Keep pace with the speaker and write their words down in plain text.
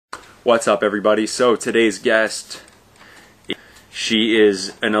What's up, everybody? So today's guest, she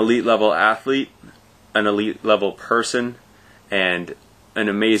is an elite level athlete, an elite level person, and an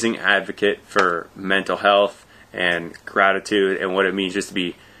amazing advocate for mental health and gratitude and what it means just to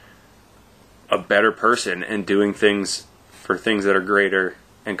be a better person and doing things for things that are greater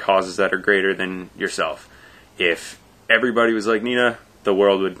and causes that are greater than yourself. If everybody was like Nina, the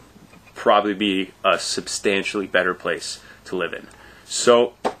world would probably be a substantially better place to live in.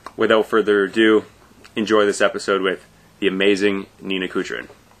 So, without further ado, enjoy this episode with the amazing Nina Kucherin.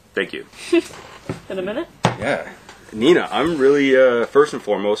 Thank you. In a minute? Yeah. Nina, I'm really, first and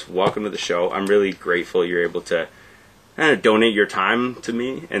foremost, welcome to the show. I'm really grateful you're able to kind of donate your time to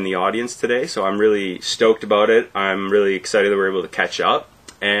me and the audience today, so I'm really stoked about it. I'm really excited that we're able to catch up.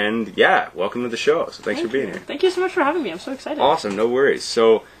 And yeah, welcome to the show. So thanks for being here. Thank you so much for having me. I'm so excited. Awesome, no worries.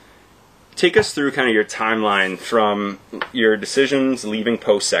 So take us through kind of your timeline from your decisions leaving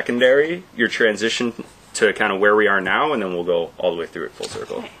post-secondary, your transition to kind of where we are now, and then we'll go all the way through it full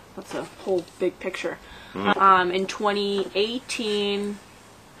circle. Okay, that's a whole big picture. In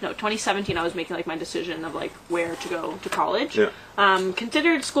 2017, I was making like my decision of like where to go to college. Yeah.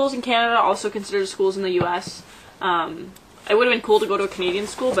 Considered schools in Canada, also considered schools in the U.S. It would have been cool to go to a Canadian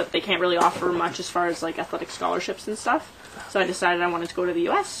school, but they can't really offer much as far as like athletic scholarships and stuff. So I decided I wanted to go to the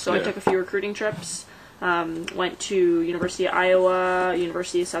U.S. So I took a few recruiting trips. Went to University of Iowa,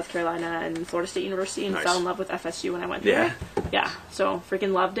 University of South Carolina, and Florida State University, and fell in love with FSU when I went there. Yeah, so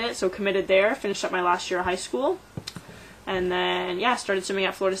freaking loved it. So committed there, finished up my last year of high school, and then started swimming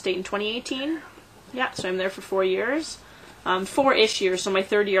at Florida State in 2018. Yeah, so I'm there for 4 years. 4-ish years, so my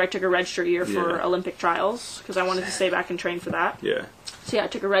third year I took a redshirt year for Olympic trials, because I wanted to stay back and train for that. Yeah. So I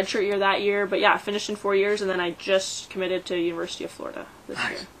took a redshirt year that year, but I finished in 4 years, and then I just committed to University of Florida this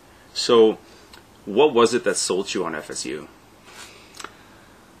year. So, what was it that sold you on FSU?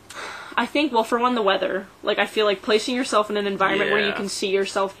 I think, well, for one, the weather. Like, I feel like placing yourself in an environment where you can see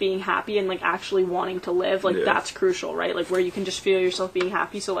yourself being happy and, like, actually wanting to live, like, that's crucial, right? Like, where you can just feel yourself being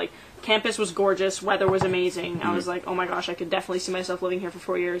happy. So, like, campus was gorgeous, weather was amazing. I was like, oh my gosh, I could definitely see myself living here for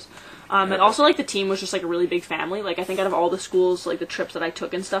 4 years. And also, like, the team was just, like, a really big family. Like, I think out of all the schools, like, the trips that I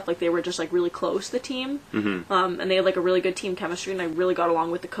took and stuff, like, they were just, like, really close, the team. And they had, like, a really good team chemistry, and I really got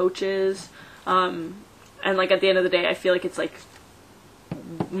along with the coaches. And, like, at the end of the day, I feel like it's, like,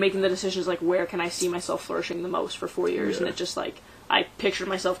 making the decisions, like, where can I see myself flourishing the most for 4 years, and it just, like, I pictured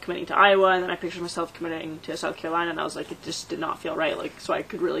myself committing to Iowa, and then I pictured myself committing to South Carolina, and I was like, it just did not feel right, like, so I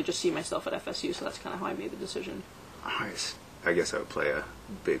could really just see myself at FSU, so that's kind of how I made the decision. Nice. I guess I would play a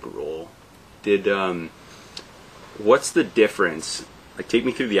big role. What's the difference, like, take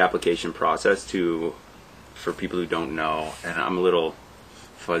me through the application process for people who don't know, and I'm a little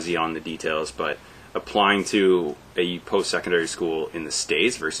fuzzy on the details, but applying to a post-secondary school in the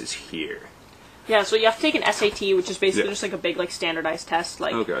States versus here. Yeah, so you have to take an SAT, which is basically just like a big, like, standardized test,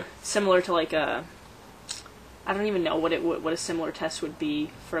 like similar to like I don't even know what a similar test would be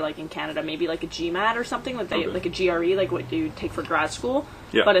for, like, in Canada, maybe like a GMAT or something, like like a GRE, like what you take for grad school,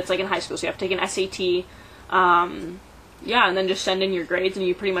 but it's like in high school, so you have to take an SAT, and then just send in your grades, and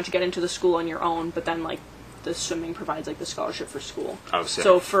you pretty much get into the school on your own, but then, like, the swimming provides, like, the scholarship for school. Oh, sick.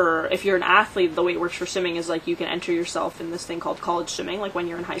 So if you're an athlete, the way it works for swimming is, like, you can enter yourself in this thing called college swimming, like, when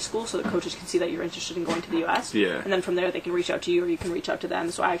you're in high school, so the coaches can see that you're interested in going to the U.S. Yeah. And then from there, they can reach out to you, or you can reach out to them.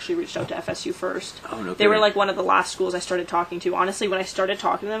 So I actually reached out to FSU first. Oh, no. They were, like, one of the last schools I started talking to. Honestly, when I started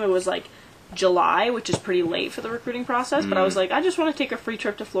talking to them, it was, like, July, which is pretty late for the recruiting process, but I was like, I just want to take a free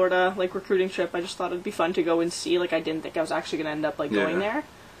trip to Florida, like, recruiting trip. I just thought it'd be fun to go and see. Like, I didn't think I was actually going to end up, like, going there.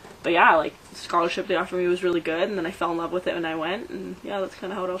 But yeah, like, the scholarship they offered me was really good, and then I fell in love with it when I went, and that's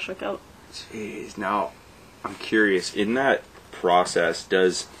kind of how it all shook out. Jeez, now, I'm curious, in that process,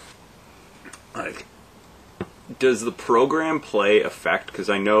 does the program play effect? Because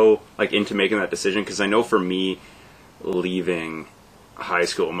I know, like, into making that decision, because I know for me, leaving high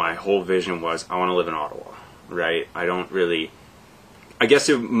school, my whole vision was, I want to live in Ottawa, right? I guess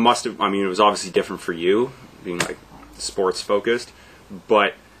it must have, I mean, it was obviously different for you, being, like, sports focused,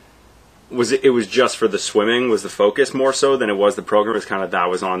 but it was just for the swimming was the focus more so than it was the program? It was kind of that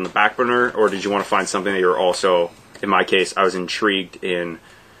was on the back burner, or did you want to find something that you were also, in my case, I was intrigued in,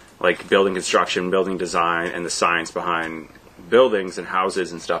 like, building construction, building design, and the science behind buildings and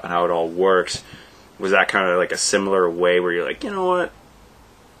houses and stuff and how it all works. Was that kind of like a similar way where you're like, you know what,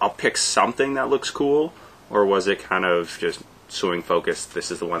 I'll pick something that looks cool? Or was it kind of just swimming focused,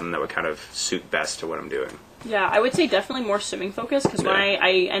 this is the one that would kind of suit best to what I'm doing? Yeah, I would say definitely more swimming focused, because when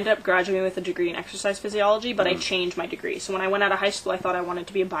I ended up graduating with a degree in exercise physiology, but I changed my degree. So when I went out of high school, I thought I wanted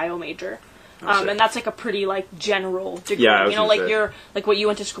to be a bio major. And that's like a pretty like general degree. Yeah, you know, like you're like what you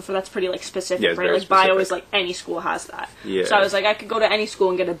went to school for. That's pretty like specific, right? Like specific. bio is like any school has that. Yeah. So I was like, I could go to any school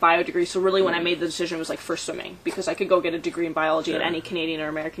and get a bio degree. So really, when I made the decision, it was like for swimming, because I could go get a degree in biology at any Canadian or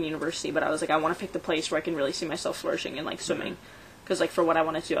American university. But I was like, I want to pick the place where I can really see myself flourishing in like swimming. Because like for what I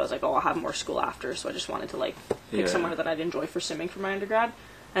wanted to do, I was like, oh, I'll have more school after. So I just wanted to like pick somewhere that I'd enjoy for swimming for my undergrad,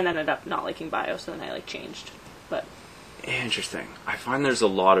 and then ended up not liking bio. So then I like changed. But interesting. I find there's a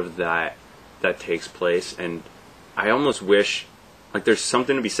lot of that takes place, and I almost wish, like, there's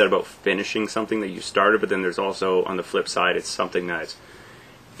something to be said about finishing something that you started, but then there's also, on the flip side, it's something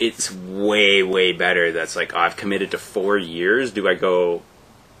it's way, way better. That's like, I've committed to 4 years. Do I go,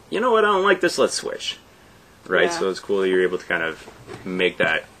 you know what, I don't like this, let's switch. Right? Yeah. So it's cool that you're able to kind of make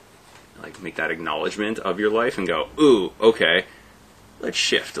that acknowledgement of your life and go, ooh, okay, let's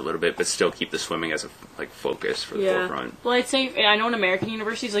shift a little bit, but still keep the swimming as a focus for the forefront. Well, I'd say I know in American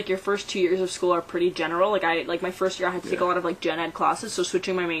universities, like your first 2 years of school are pretty general. Like my first year, I had to take a lot of like gen ed classes, so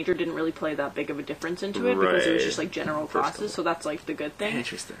switching my major didn't really play that big of a difference into it because it was just like general classes. So that's like the good thing.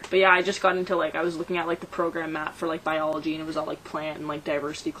 Interesting. But yeah, I just got into like I was looking at like the program map for like biology, and it was all like plant and like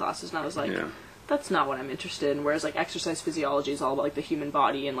diversity classes, and I was like, that's not what I'm interested in. Whereas like exercise physiology is all about like the human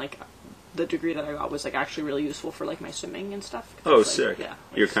body, and like the degree that I got was like actually really useful for like my swimming and stuff. Oh, like, sick! Yeah,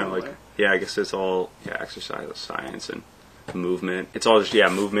 you're kind of like I guess it's all exercise science and movement. It's all just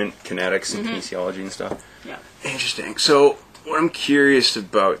movement, kinetics, and kinesiology and stuff. Yeah, interesting. So what I'm curious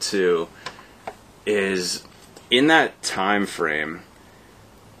about too is in that time frame,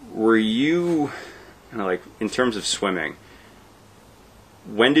 were you like in terms of swimming?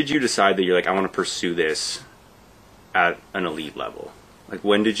 When did you decide that you're like, I want to pursue this at an elite level? Like,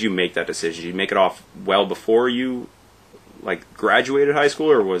 when did you make that decision? Did you make it off well before you, like, graduated high school,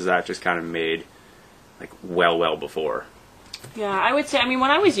 or was that just kind of made, like, well before? Yeah, I would say, I mean,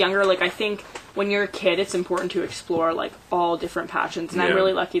 when I was younger, like, I think when you're a kid, it's important to explore, like, all different passions. And I'm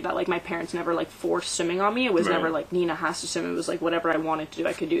really lucky that, like, my parents never, like, forced swimming on me. It was never, like, Nina has to swim. It was, like, whatever I wanted to do,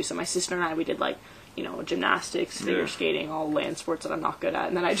 I could do. So my sister and I, we did, like, you know, gymnastics, figure skating, all land sports that I'm not good at.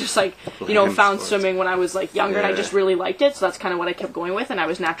 And then I just, like, you know, found swimming when I was, like, younger, and I just really liked it. So that's kind of what I kept going with, and I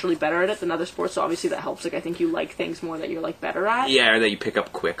was naturally better at it than other sports. So obviously that helps. Like, I think you like things more that you're, like, better at. Yeah, or that you pick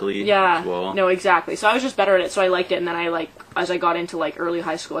up quickly. Yeah. As well. No, exactly. So I was just better at it, so I liked it. And then I, like, as I got into, like, early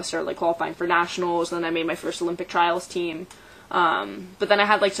high school, I started, like, qualifying for nationals. And then I made my first Olympic trials team. But then I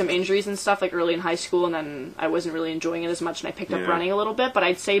had, like, some injuries and stuff, like, early in high school, and then I wasn't really enjoying it as much, and I picked up running a little bit. But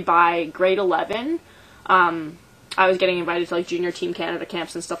I'd say by grade 11... I was getting invited to like junior team Canada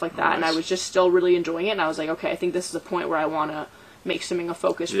camps and stuff like that, and I was just still really enjoying it, and I was like, okay, I think this is a point where I want to make swimming a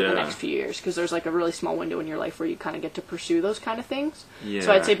focus for the next few years, because there's like a really small window in your life where you kind of get to pursue those kind of things.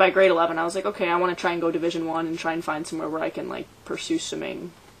 So I'd say by grade 11 I was like, okay, I want to try and go Division 1 and try and find somewhere where I can like pursue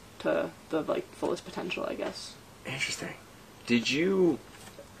swimming to the like fullest potential, I guess. Interesting. Did you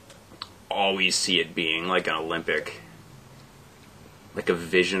always see it being like an Olympic, like a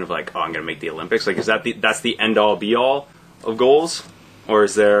vision of like, oh, I'm gonna make the Olympics? Like, is that's the end all be all of goals, or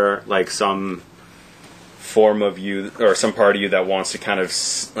is there like some form of you or some part of you that wants to kind of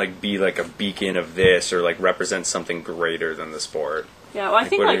like be like a beacon of this, or like represent something greater than the sport? Yeah, well, I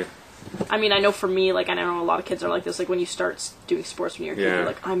think like, I mean, I know for me, like, I know a lot of kids are like this, like, when you start doing sports when you're a kid, you're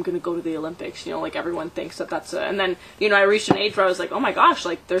like, I'm gonna go to the Olympics, you know, like, everyone thinks that that's and then, you know, I reached an age where I was like, oh my gosh,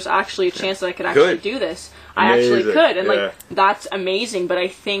 like, there's actually a chance that I could actually do this. I actually could, and, like, that's amazing, but I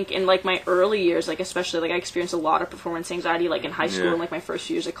think in, like, my early years, like, especially, like, I experienced a lot of performance anxiety, like, in high school and, like, my first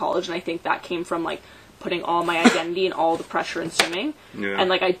few years of college, and I think that came from, like, putting all my identity and all the pressure in swimming, and,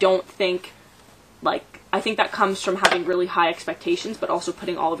 like, I don't think, like, I think that comes from having really high expectations, but also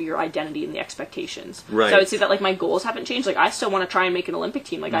putting all of your identity in the expectations. Right. So I would say that, like, my goals haven't changed. Like, I still want to try and make an Olympic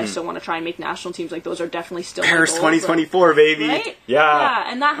team. Like, I still want to try and make national teams. Like, those are definitely still Paris my goals. 2024, like, baby! Right?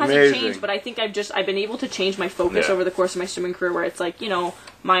 Yeah, and that hasn't changed, but I think I've been able to change my focus over the course of my swimming career, where it's like, you know,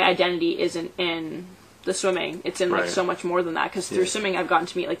 my identity isn't in the swimming. It's in, like, so much more than that, because through swimming I've gotten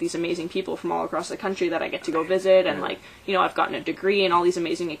to meet, like, these amazing people from all across the country that I get to go visit, and, like, you know, I've gotten a degree and all these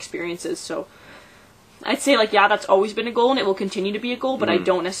amazing experiences, so I'd say, like, yeah, that's always been a goal, and it will continue to be a goal, but I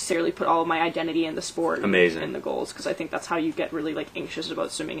don't necessarily put all of my identity in the sport in the goals, because I think that's how you get really, like, anxious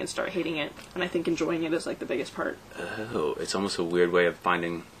about swimming and start hating it, and I think enjoying it is, like, the biggest part. Oh, it's almost a weird way of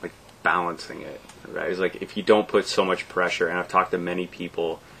finding, like, balancing it, right? It's like, if you don't put so much pressure, and I've talked to many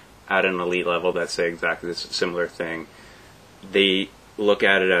people at an elite level that say exactly this similar thing, they look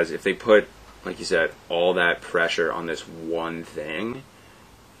at it as, if they put, like you said, all that pressure on this one thing,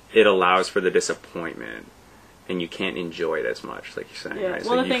 it allows for the disappointment, and you can't enjoy it as much, like you're saying. Right?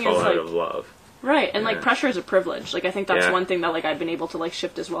 Well, so you fall out of love. Right, and like pressure is a privilege. Like I think that's one thing that like I've been able to like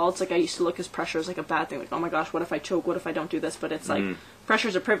shift as well. It's like I used to look as pressure as like a bad thing. Like, oh my gosh, what if I choke? What if I don't do this? But it's like pressure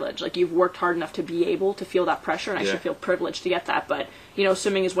is a privilege. Like you've worked hard enough to be able to feel that pressure, and I should feel privileged to get that. But you know,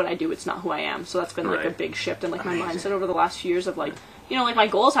 swimming is what I do. It's not who I am. So that's been like a big shift in like my mindset over the last few years of like, you know, like my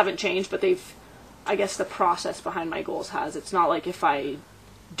goals haven't changed, but they've, I guess the process behind my goals has. It's not like if I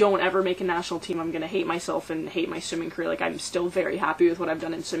don't ever make a national team, I'm going to hate myself and hate my swimming career. Like I'm still very happy with what I've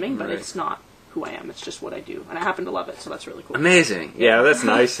done in swimming, but it's not who I am. It's just what I do, and I happen to love it, so that's really cool. Amazing. Yeah, that's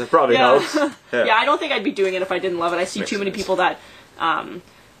nice. That probably helps. Yeah, I don't think I'd be doing it if I didn't love it. I see too many people that,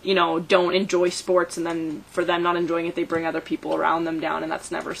 you know, don't enjoy sports, and then for them not enjoying it, they bring other people around them down, and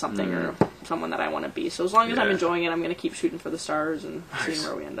that's never something or someone that I want to be. So as long as I'm enjoying it, I'm going to keep shooting for the stars and seeing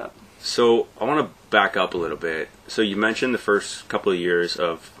where we end up. So I want to back up a little bit. So you mentioned the first couple of years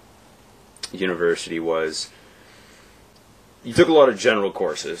of university was you took a lot of general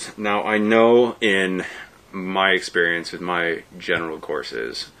courses. Now, I know in my experience with my general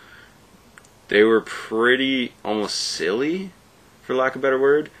courses, they were pretty almost silly, for lack of a better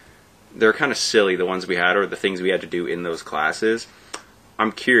word. They're kind of silly, the ones we had, or the things we had to do in those classes.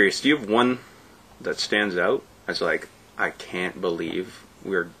 I'm curious, do you have one that stands out as like, I can't believe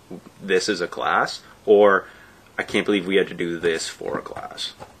this is a class, or I can't believe we had to do this for a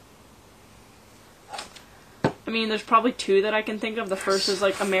class? I mean, there's probably two that I can think of. The first is,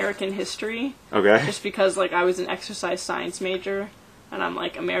 like, American history. Okay. Just because, like, I was an exercise science major, and I'm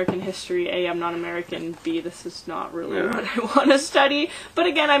like, American history, A, I'm not American, B, this is not really what I want to study. But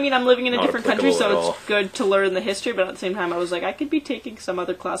again, I mean, I'm living in a different country, so it's good to learn the history, but at the same time, I was like, I could be taking some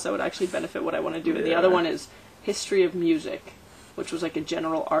other class that would actually benefit what I want to do. And the other one is history of music, which was, like, a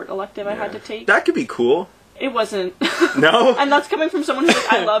general art elective I had to take. That could be cool. It wasn't. No? And that's coming from someone who's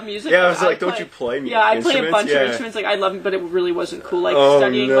like, I love music. Yeah, I was like, don't you play music? Yeah, I play a bunch of instruments. Like, I love it, but it really wasn't cool. Like,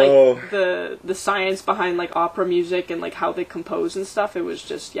 studying, like, the science behind, like, opera music and, like, how they compose and stuff, it was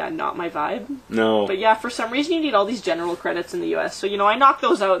just, not my vibe. No. But, yeah, for some reason you need all these general credits in the U.S. So, you know, I knocked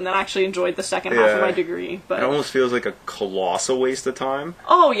those out and then actually enjoyed the second half of my degree. But it almost feels like a colossal waste of time.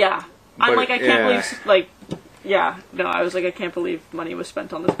 Oh, yeah. I'm like, I can't believe, like... Yeah, no, I was like, I can't believe money was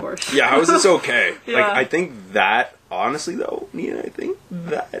spent on this course. Yeah, how is this okay? Like, I think that, honestly, though, Nina, I think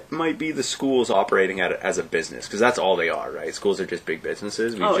that might be the schools operating at it as a business, because that's all they are, right? Schools are just big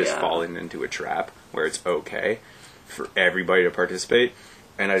businesses. We've just fallen into a trap where it's okay for everybody to participate,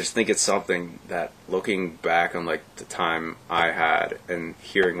 and I just think it's something that, looking back on, like, the time I had and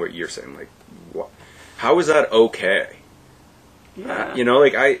hearing what you're saying, like, how is that okay? Yeah. You know,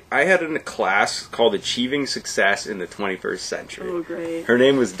 like, I had a class called Achieving Success in the 21st Century. Oh, great. Her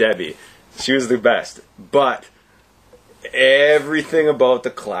name was Debbie. She was the best. But everything about the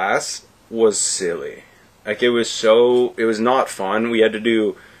class was silly. Like, it was not fun. We had to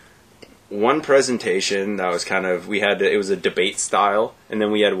do one presentation that was kind of, it was a debate style. And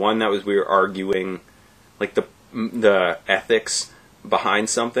then we had one that was, we were arguing, like, the ethics behind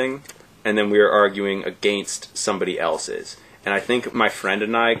something. And then we were arguing against somebody else's. And I think my friend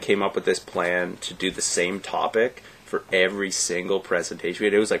and I came up with this plan to do the same topic for every single presentation we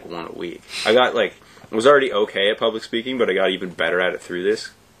had. It was like one a week. I was already okay at public speaking, but I got even better at it through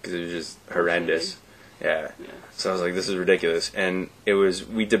this because it was just horrendous. Yeah. So I was like, this is ridiculous. And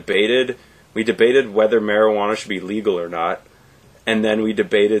we debated whether marijuana should be legal or not. And then we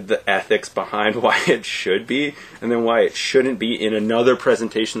debated the ethics behind why it should be, and then why it shouldn't be in another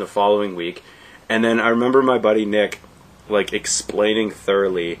presentation the following week. And then I remember my buddy Nick, like, explaining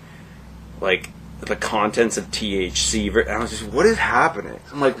thoroughly, like, the contents of THC, and I was just, what is happening?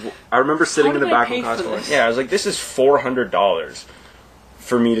 I'm like, I remember sitting in the back of the class going, I was like, this is $400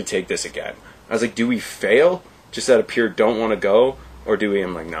 for me to take this again. I was like, do we fail just out of pure don't want to go, or do we?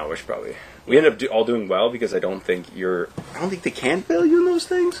 I'm like, no, we should probably. We end up all doing well because I don't think they can fail you in those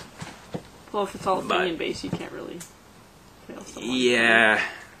things. Well, if it's all opinion based, you can't really fail someone. Yeah.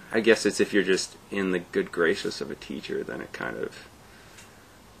 I guess it's if you're just in the good graces of a teacher, then it kind of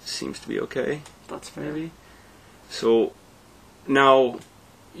seems to be okay. That's fair. Maybe. So, now,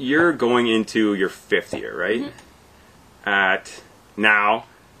 you're going into your 5th year, right? Mm-hmm. Now,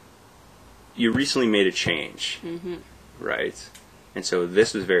 you recently made a change, right? And so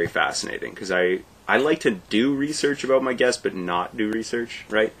this was very fascinating, because I like to do research about my guests, but not do research,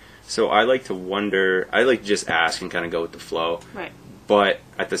 right? So I like to just ask and kind of go with the flow. Right. But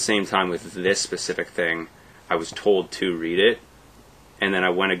at the same time, with this specific thing, I was told to read it, and then I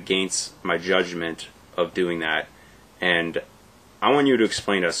went against my judgment of doing that. And I want you to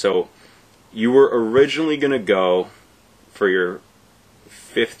explain to us. So, you were originally going to go for your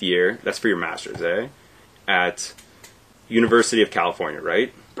 5th year, that's for your master's, at University of California,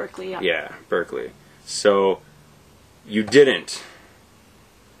 right? Berkeley, yeah. Yeah, Berkeley. So, you didn't.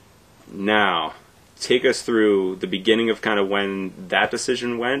 Now, take us through the beginning of kind of when that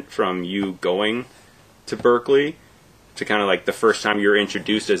decision went from you going to Berkeley to kind of like the first time you were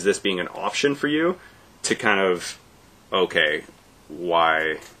introduced as this being an option for you to kind of, okay,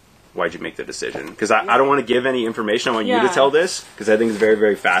 why'd you make the decision? Because I don't want to give any information. I want you to tell this because I think it's very,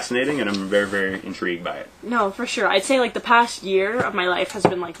 very fascinating and I'm very, very intrigued by it. No, for sure. I'd say like the past year of my life has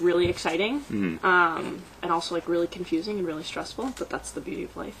been like really exciting, and also like really confusing and really stressful. But that's the beauty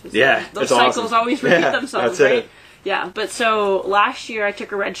of life. Those cycles always repeat themselves, right? It. Yeah, but so last year I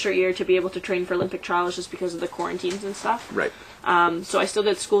took a redshirt year to be able to train for Olympic trials just because of the quarantines and stuff. Right. So I still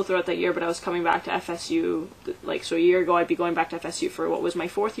did school throughout that year, but I was coming back to FSU. So a year ago I'd be going back to FSU for what was my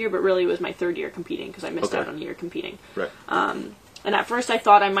 4th year, but really it was my 3rd year competing because I missed out on a year competing. Right. And at first I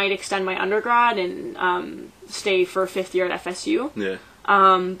thought I might extend my undergrad and stay for 5th year at FSU. Yeah.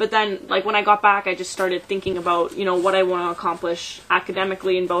 But then, like, when I got back, I just started thinking about, you know, what I want to accomplish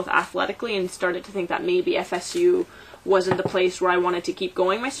academically and both athletically, and started to think that maybe FSU wasn't the place where I wanted to keep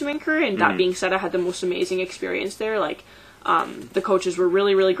going my swimming career. And that being said, I had the most amazing experience there. Like, the coaches were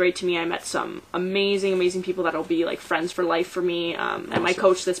really, really great to me. I met some amazing, amazing people that'll be, like, friends for life for me. And my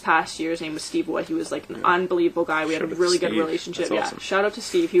coach this past year, his name was Steve Wood. He was, like, an unbelievable guy. We had a really good relationship. That's awesome. Shout out to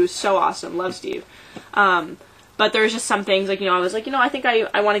Steve. He was so awesome. Love Steve. But there's just some things, like, you know, I was like, you know, I think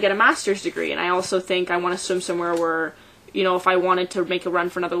I want to get a master's degree. And I also think I want to swim somewhere where, you know, if I wanted to make a run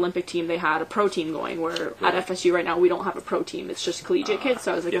for another Olympic team, they had a pro team going, where at FSU right now we don't have a pro team. It's just collegiate kids.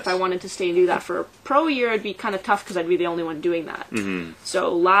 So I was like, if I wanted to stay and do that for a pro year, it'd be kind of tough because I'd be the only one doing that.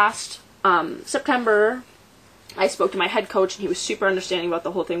 So last September, I spoke to my head coach, and he was super understanding about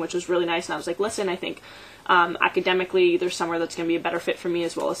the whole thing, which was really nice. And I was like, listen, I think academically there's somewhere that's going to be a better fit for me,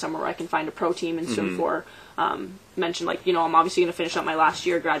 as well as somewhere where I can find a pro team and swim for. Mentioned, like, you know, I'm obviously going to finish up my last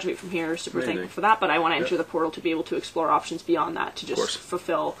year, graduate from here, super thankful for that, but I want to enter the portal to be able to explore options beyond that to just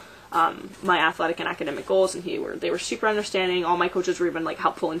fulfill my athletic and academic goals. And they were super understanding. All my coaches were even, like,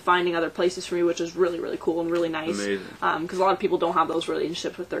 helpful in finding other places for me, which is really, really cool and really nice. Because a lot of people don't have those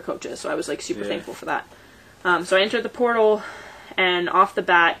relationships with their coaches, so I was, like, super thankful for that. So I entered the portal, and off the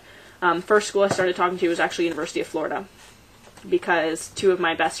bat, first school I started talking to was actually University of Florida, because 2 of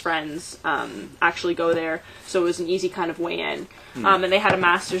my best friends actually go there, so it was an easy kind of way in. And they had a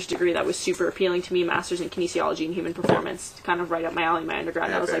master's degree that was super appealing to me, master's in kinesiology and human performance, kind of right up my alley, my undergrad.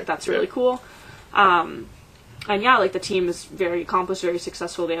 And I was like, that's really cool. And yeah, like, the team is very accomplished, very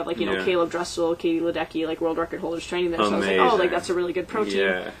successful. They have, like, you know, Caleb Dressel, Katie Ledecky, like, world record holders training there. So I was like, oh, like, that's a really good pro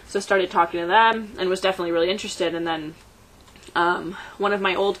team. So I started talking to them and was definitely really interested. And then one of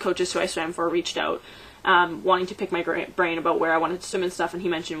my old coaches who I swam for reached out, wanting to pick my brain about where I wanted to swim and stuff, and he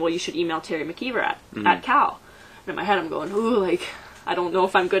mentioned, well, you should email Terry McKeever at Cal. And in my head I'm going, ooh, like, I don't know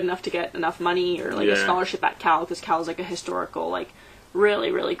if I'm good enough to get enough money or, like, a scholarship at Cal, because Cal is, like, a historical, like,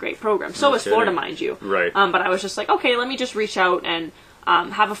 really, really great program. So is Florida, mind you. Right. But I was just like, okay, let me just reach out and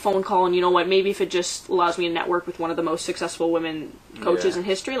have a phone call, and you know what, maybe if it just allows me to network with one of the most successful women coaches in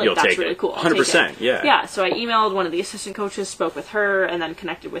history, like, that's really cool. 100%, yeah. Yeah, so I emailed one of the assistant coaches, spoke with her, and then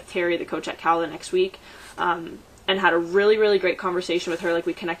connected with Terry, the coach at Cal, the next week, and had a really, really great conversation with her. Like,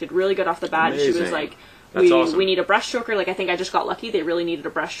 we connected really good off the bat. Amazing. She was like, awesome. We need a breaststroker. Like, I think I just got lucky. They really needed a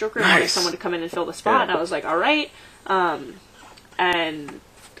breaststroker. And wanted someone to come in and fill the spot. And I was like, all right. And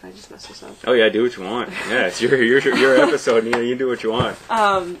did I just mess this up? Oh yeah, do what you want. Yeah, it's your episode. You know, you can do what you want.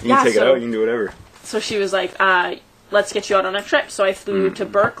 You can take it out. You can do whatever. So she was like, let's get you out on a trip. So I flew to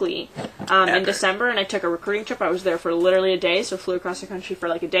Berkeley in December, and I took a recruiting trip. I was there for literally a day, so flew across the country for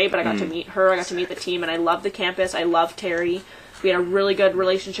like a day, but I got to meet her, I got to meet the team, and I loved the campus. I loved Terry. We had a really good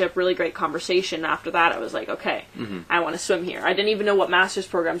relationship, really great conversation. After that, I was like, okay, I want to swim here. I didn't even know what master's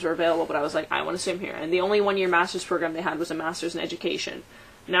programs were available, but I was like, I want to swim here. And the only one-year master's program they had was a master's in education.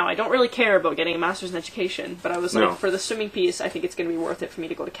 Now, I don't really care about getting a master's in education, but I was like, for the swimming piece, I think it's going to be worth it for me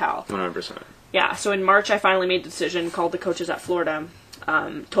to go to Cal. 100%. Yeah, so in March, I finally made the decision, called the coaches at Florida,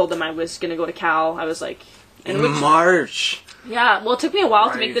 told them I was going to go to Cal. I was like... March! Yeah, well, it took me a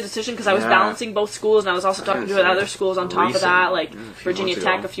while to make the decision, because I was balancing both schools, and I was also talking to other schools on top of that, like Virginia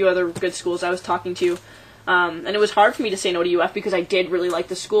Tech, a few other good schools I was talking to. And it was hard for me to say no to UF because I did really like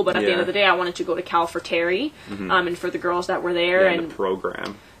the school, but at the end of the day, I wanted to go to Cal for Terry, and for the girls that were there. And the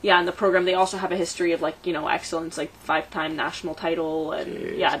program. Yeah, and the program, they also have a history of, like, you know, excellence, like 5-time national title,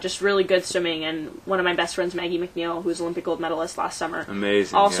 and just really good swimming. And one of my best friends, Maggie McNeil, who's Olympic gold medalist last summer,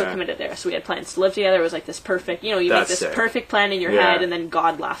 also committed there. So we had plans to live together. It was like this perfect, you know, you make this perfect plan in your head, and then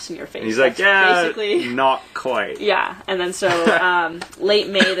God laughs in your face. And he's like, basically not quite. Yeah, and then so late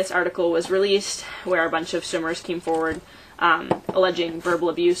May, this article was released where a bunch of swimmers came forward alleging verbal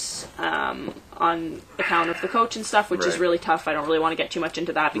abuse on account of the coach and stuff, which is really tough. I don't really want to get too much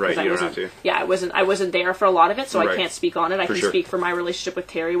into that because I wasn't there for a lot of it, so I can't speak on it. I can speak for my relationship with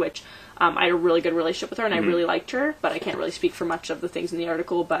Terry, which I had a really good relationship with her, and I really liked her, but I can't really speak for much of the things in the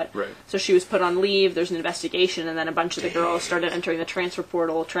article. But so she was put on leave. There's an investigation, and then a bunch of the girls started entering the transfer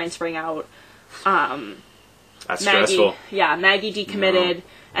portal, transferring out. That's Maggie, stressful. Yeah, Maggie decommitted,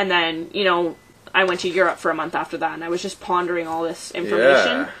 and then I went to Europe for a month after that, and I was just pondering all this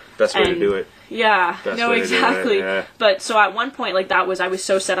information. Yeah, best way to do it. Yeah, no, exactly. Yeah. But so at one point, I was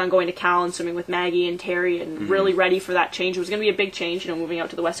so set on going to Cal and swimming with Maggie and Terry, and really ready for that change. It was going to be a big change, moving out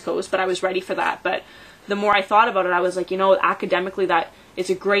to the West Coast, but I was ready for that. But the more I thought about it, I was like, academically that it's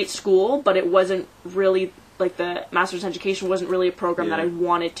a great school, but it wasn't really, the master's in education wasn't really a program that I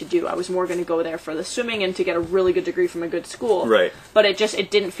wanted to do. I was more going to go there for the swimming and to get a really good degree from a good school. Right. But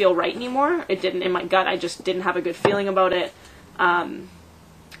it didn't feel right anymore. It didn't, in my gut, I just didn't have a good feeling about it.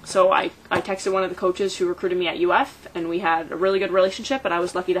 So I texted one of the coaches who recruited me at UF, and we had a really good relationship, and I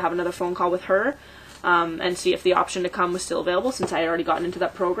was lucky to have another phone call with her and see if the option to come was still available, since I had already gotten into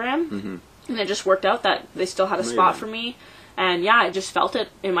that program. And it just worked out that they still had a spot for me. And I just felt it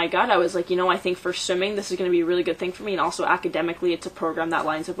in my gut. I was like, I think for swimming, this is going to be a really good thing for me. And also academically, it's a program that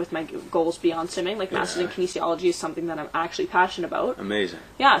lines up with my goals beyond swimming. Master's in kinesiology is something that I'm actually passionate about. Amazing.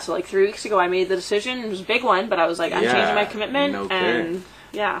 Yeah, so 3 weeks ago, I made the decision. It was a big one, but I was like, I'm changing my commitment. No and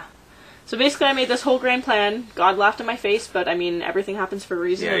yeah. So basically, I made this whole grand plan. God laughed in my face, but I mean, everything happens for a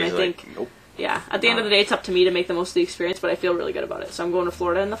reason. And I think, nope. Yeah, at the end of the day, it's up to me to make the most of the experience, but I feel really good about it. So I'm going to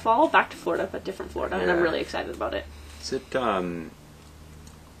Florida in the fall, back to Florida, but different Florida, and I'm really excited about it. Is it,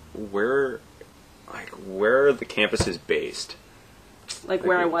 where are the campuses based?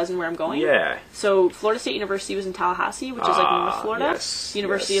 Where I was and where I'm going? Yeah. So Florida State University was in Tallahassee, which is North Florida. Yes.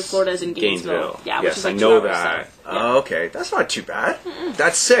 University of Florida is in Gainesville. Yeah, which is I 2 know hours that. south. Oh, okay. That's not too bad.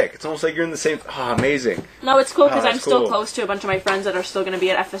 That's sick. It's almost like you're in the same... amazing. No, it's cool because I'm still close to a bunch of my friends that are still going to be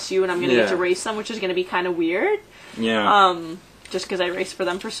at FSU, and I'm going to get to race them, which is going to be kind of weird. Yeah. Just because I raced for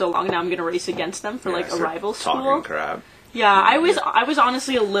them for so long, now I'm going to race against them for a rival school. Talking crap. Yeah, I was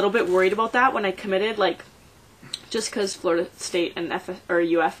honestly a little bit worried about that when I committed, just because Florida State and UF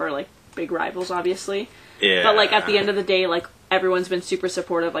are big rivals, obviously. Yeah. But at the end of the day, everyone's been super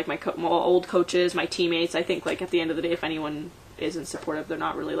supportive. My old coaches, my teammates. I think at the end of the day, if anyone isn't supportive, they're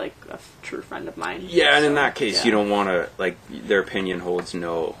not really a true friend of mine. Yeah, and in that case, you don't want to their opinion holds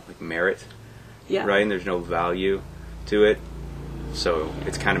no merit. Yeah. Right, and there's no value to it. So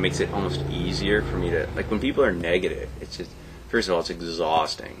it kind of makes it almost easier for me to when people are negative. It's just, first of all, it's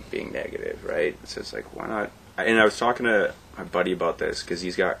exhausting being negative, right? So it's why not? And I was talking to my buddy about this because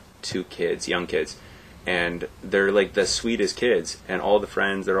he's got 2 kids, young kids, and they're the sweetest kids, and all the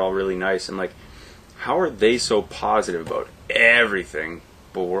friends, they're all really nice. I'm like, how are they so positive about everything,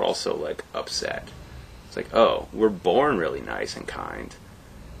 but we're also upset? It's oh, we're born really nice and kind,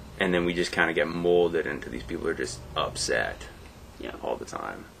 and then we just kind of get molded into these people who are just upset all the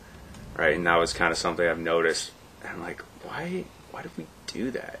time, right? And that was kind of something I've noticed, and I'm like, why did we do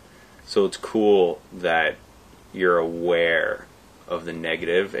that? So it's cool that you're aware of the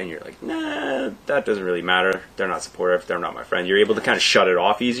negative, and you're like, nah, that doesn't really matter. They're not supportive. They're not my friend. You're able to kind of shut it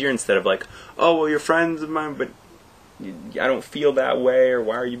off easier instead of oh, well, you're friends of mine, but I don't feel that way, or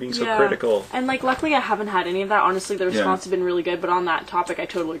why are you being so critical? And luckily I haven't had any of that. Honestly, the response has been really good, but on that topic I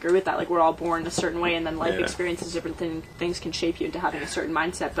totally agree with that. We're all born a certain way, and then life experiences, different things can shape you into having a certain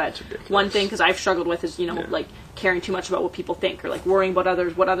mindset. But one thing, because I've struggled with, is caring too much about what people think, or worrying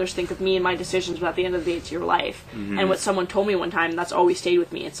about what others think of me and my decisions, but at the end of the day it's your life. And what someone told me one time, that's always stayed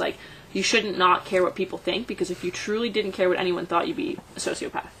with me, it's you shouldn't not care what people think, because if you truly didn't care what anyone thought, you'd be a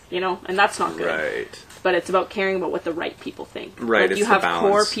sociopath, and that's not good. Right. But it's about caring about what the right people think. Right, you have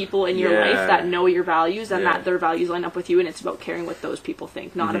core people in your life that know your values, and that their values line up with you, and it's about caring what those people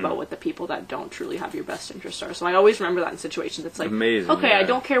think, not about what the people that don't truly have your best interests are. So I always remember that in situations. It's amazing. Okay, I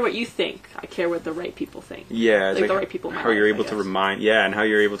don't care what you think. I care what the right people think. Yeah, the right people in my how you're life, able to remind, and how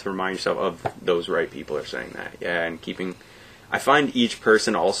you're able to remind yourself of those right people are saying that. Yeah, and keeping. I find each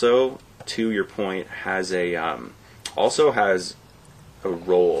person also, to your point, has a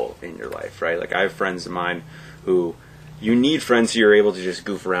role in your life, right? I have friends of mine who, you need friends who you're able to just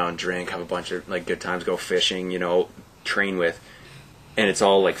goof around, drink, have a bunch of good times, go fishing, train with, and it's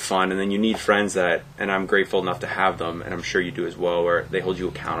all fun. And then you need friends that, and I'm grateful enough to have them, and I'm sure you do as well, where they hold you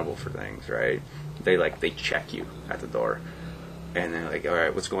accountable for things, right? They check you at the door, and they're all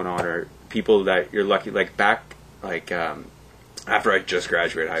right, what's going on? Or people that you're lucky, back after I just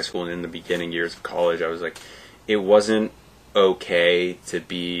graduated high school and in the beginning years of college, I was it wasn't okay to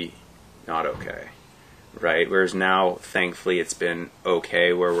be not okay, right? Whereas now, thankfully, it's been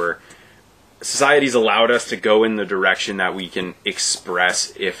okay where society's allowed us to go in the direction that we can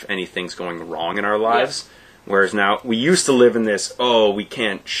express if anything's going wrong in our lives. Yep. Whereas now, we used to live in this, we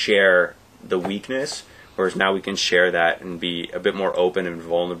can't share the weakness, whereas now we can share that and be a bit more open and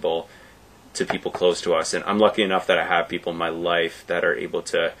vulnerable to people close to us. And I'm lucky enough that I have people in my life that are able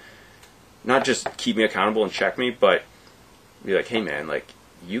to not just keep me accountable and check me, but be like, hey man, like,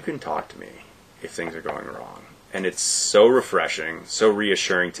 you can talk to me if things are going wrong. And it's so refreshing, so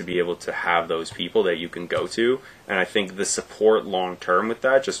reassuring to be able to have those people that you can go to. And I think the support long term with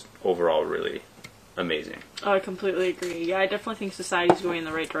that, just overall really amazing. Oh, I completely agree. Yeah, I definitely think society's going in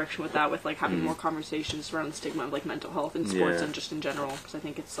the right direction with that, with like having more conversations around the stigma of like mental health in sports and just in general. Because I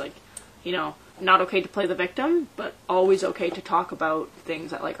think it's like, you know, not okay to play the victim, but always okay to talk about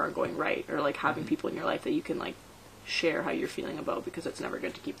things that like aren't going right, or like having people in your life that you can like share how you're feeling about, because it's never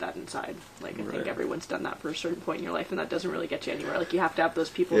good to keep that inside. Like, I think everyone's done that for a certain point in your life, and that doesn't really get you anywhere. Like, you have to have those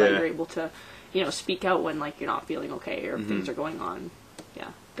people that you're able to, you know, speak out when like you're not feeling okay or things are going on.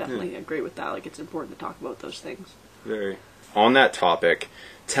 Yeah, definitely agree with that. Like, it's important to talk about those things. Very. On that topic,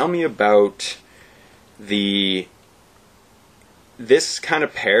 tell me about this kind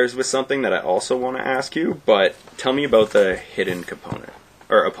of pairs with something that I also want to ask you, but tell me about the hidden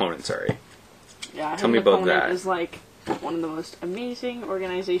opponent, sorry. Yeah, tell me about that. Is like one of the most amazing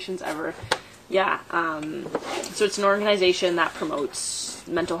organizations ever. Yeah, so it's an organization that promotes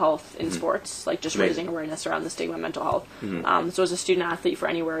mental health in sports, like just raising awareness around the stigma of mental health. So as a student athlete for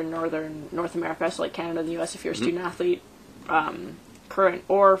anywhere in North America, so like Canada and the US, if you're a student athlete, current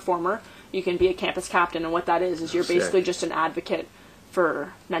or former, you can be a campus captain, and what that is you're basically just an advocate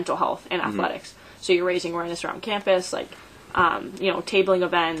for mental health and athletics. So you're raising awareness around campus, like, you know, tabling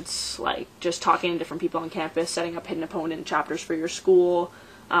events, like just talking to different people on campus, setting up hidden opponent chapters for your school.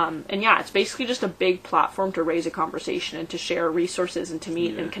 And yeah, it's basically just a big platform to raise a conversation and to share resources and to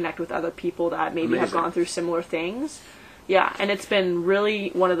meet and connect with other people that maybe have gone through similar things. Yeah, and it's been really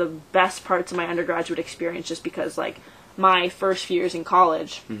one of the best parts of my undergraduate experience, just because like my first few years in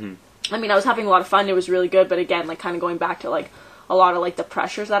college, I mean, I was having a lot of fun, it was really good, but again, like kind of going back to like a lot of like the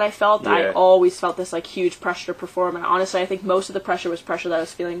pressures that I felt, I always felt this like huge pressure to perform, and honestly I think most of the pressure was pressure that I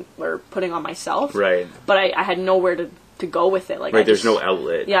was feeling or putting on myself, but I had nowhere to go with it. Like, there's no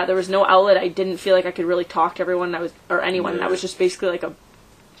outlet. Yeah, there was no outlet. I didn't feel like I could really talk to everyone or anyone. I was just basically like a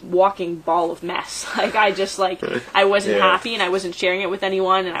walking ball of mess. Like, I just like, I wasn't happy, and I wasn't sharing it with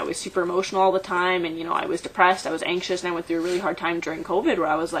anyone, and I was super emotional all the time, and you know, I was depressed, I was anxious, and I went through a really hard time during COVID where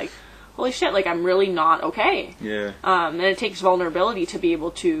I was like, holy shit, like, I'm really not okay. Yeah. And it takes vulnerability to be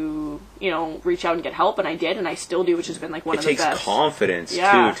able to, you know, reach out and get help, and I did, and I still do, which has been, like, one of the best. It takes confidence,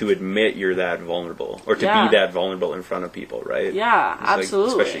 too, to admit you're that vulnerable, or to be that vulnerable in front of people, right? Yeah,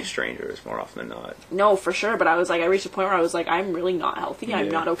 absolutely. Like, especially strangers, more often than not. No, for sure, but I was, like, I reached a point where I was, like, I'm really not healthy, I'm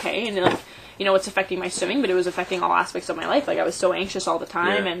not okay, and, like, you know, it's affecting my swimming, but it was affecting all aspects of my life. Like, I was so anxious all the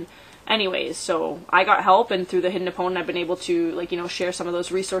time, and anyways, so I got help, and through the hidden opponent I've been able to, like, you know, share some of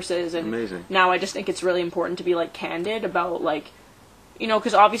those resources, and now I just think it's really important to be, like, candid about, like, you know,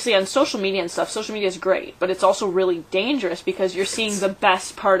 because obviously on social media and stuff, social media is great, but it's also really dangerous because you're seeing the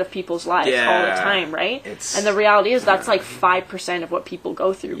best part of people's lives all the time, right? And the reality is that's like 5% of what people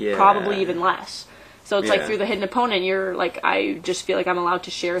go through, probably even less. So it's like through the hidden opponent, you're like, I just feel like I'm allowed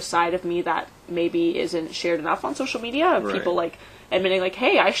to share a side of me that maybe isn't shared enough on social media, of people like admitting like,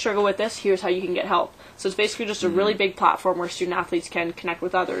 hey, I struggle with this, here's how you can get help. So it's basically just a really big platform where student athletes can connect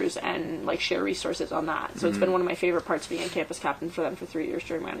with others and like share resources on that. So it's been one of my favorite parts, being a campus captain for them for 3 years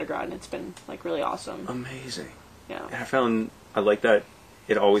during my undergrad, and it's been like really awesome. Amazing. Yeah. And I like that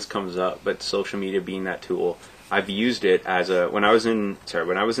it always comes up, but social media being that tool, I've used it as when I was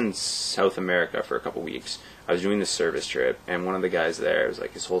in South America for a couple weeks, I was doing this service trip, and one of the guys there was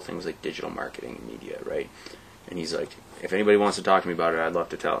like, his whole thing was like digital marketing and media, right? And he's like, if anybody wants to talk to me about it, I'd love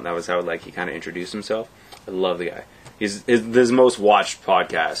to tell. And that was how like he kind of introduced himself. I love the guy. His most watched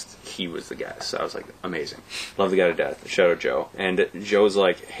podcast, he was the guest. So I was like, amazing. Love the guy to death. Shout out Joe. And Joe's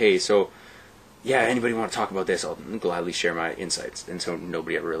like, hey, so yeah, anybody want to talk about this? I'll gladly share my insights. And so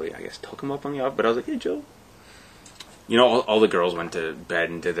nobody ever really, I guess, took him up on the offer. But I was like, hey, Joe. You know, all the girls went to bed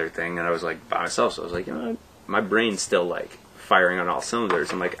and did their thing, and I was like by myself. So I was like, you know, my brain's still like firing on all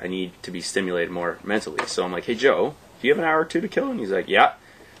cylinders. I'm like, I need to be stimulated more mentally. So I'm like, hey, Joe, do you have an hour or two to kill? And he's like, yeah.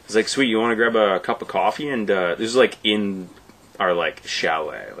 He's like, sweet, you want to grab a cup of coffee? And this is like in our like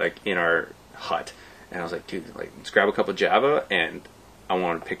chalet, like in our hut. And I was like, dude, like, let's grab a cup of Java, and I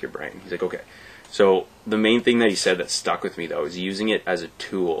want to pick your brain. He's like, okay. So the main thing that he said that stuck with me, though, is using it as a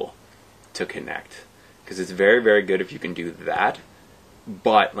tool to connect. Because it's very, very good if you can do that.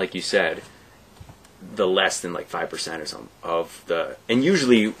 But, like you said, the less than like 5% or something of the, and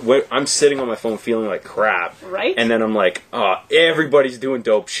usually when I'm sitting on my phone feeling like crap, right? And then I'm like, oh, everybody's doing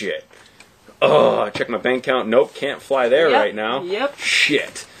dope shit. Oh, check my bank account. Nope, can't fly there right now. Yep.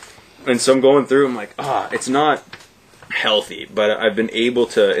 Shit. And so I'm going through, I'm like, it's not healthy, but I've been able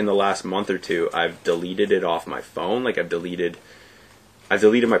to, in the last month or two, I've deleted it off my phone. Like I've deleted my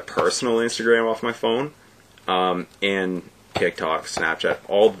personal Instagram off my phone, and TikTok, Snapchat,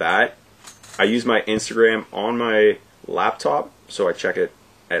 all that. I use my Instagram on my laptop, so I check it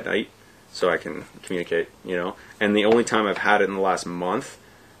at night, so I can communicate, And the only time I've had it in the last month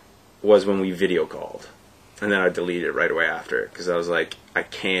was when we video called. And then I deleted it right away after, because I was like, I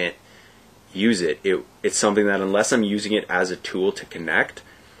can't use it. It's something that unless I'm using it as a tool to connect,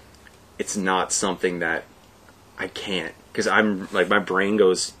 it's not something that I can't. Because I'm, like, my brain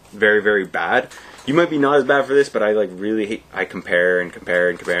goes very, very bad. You might be not as bad for this, but I like really hate. I compare and compare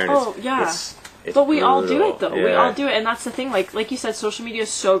and compare. And it's but we brutal. all do it though. Yeah. We all do it, and that's the thing. Like you said, social media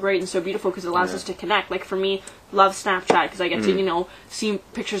is so great and so beautiful because it allows us to connect. Like for me, love Snapchat because I get to see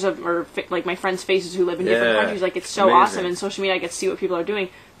pictures of like my friends' faces who live in different countries. Like it's so awesome. And social media, I get to see what people are doing.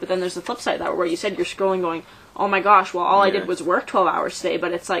 But then there's the flip side of that where you said you're scrolling, going, oh my gosh, well all I did was work 12 hours today.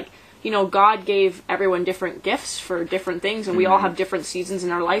 But it's like, God gave everyone different gifts for different things, and we all have different seasons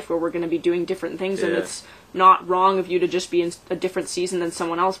in our life where we're going to be doing different things, and it's not wrong of you to just be in a different season than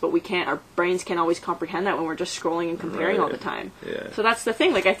someone else, but our brains can't always comprehend that when we're just scrolling and comparing all the time. Yeah. So that's the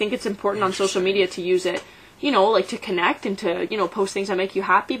thing. Like, I think it's important on social media to use it, like to connect and to, post things that make you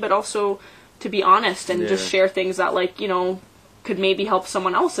happy, but also to be honest and just share things that, like, could maybe help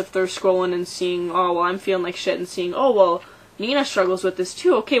someone else if they're scrolling and seeing, oh, well, I'm feeling like shit, and seeing, oh, well, Nina struggles with this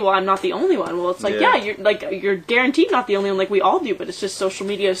too. Okay, well, I'm not the only one. Well, it's like, you're guaranteed not the only one, like we all do, but it's just social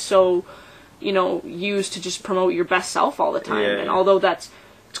media is so, used to just promote your best self all the time. And although it's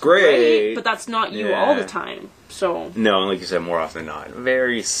great, but that's not you all the time. So no, and like you said, more often than not,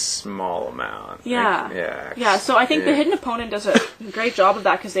 very small amount. Yeah. So I think the Hidden Opponent does a great job of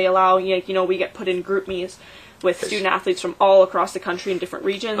that because they allow, we get put in group meets with student athletes from all across the country in different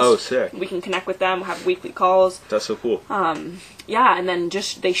regions. Oh, sick. We can connect with them, have weekly calls. That's so cool. And then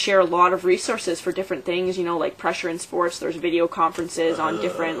they share a lot of resources for different things, like pressure in sports. There's video conferences on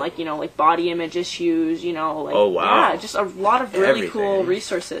different, like body image issues, oh, wow. Yeah, just a lot of really cool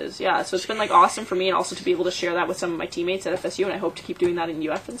resources. Yeah, so it's been, awesome for me and also to be able to share that with some of my teammates at FSU, and I hope to keep doing that in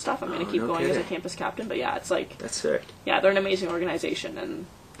UF and stuff. I'm going to keep going as a campus captain, but yeah, it's that's sick. Yeah, they're an amazing organization, and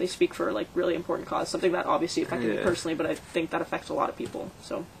they speak for really important cause, something that obviously affected me personally, but I think that affects a lot of people.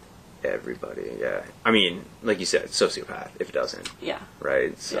 So everybody, I mean, like you said, sociopath if it doesn't. Yeah.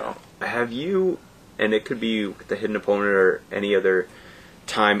 Right. So have you, and it could be the Hidden Opponent or any other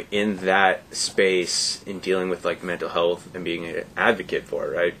time in that space in dealing with mental health and being an advocate for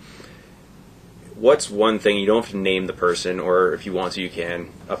it, right? What's one thing, you don't have to name the person, or if you want to, you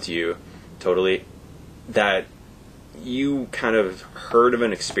can, up to you, totally, that you kind of heard of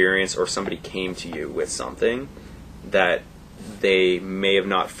an experience or somebody came to you with something that they may have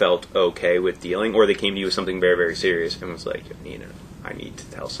not felt okay with dealing, or they came to you with something very, very serious and was like, Nina, I need to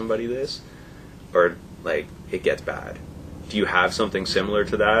tell somebody this, or it gets bad. Do you have something similar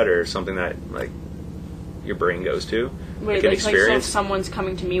to that, or something that your brain goes to? Wait, an experience? So someone's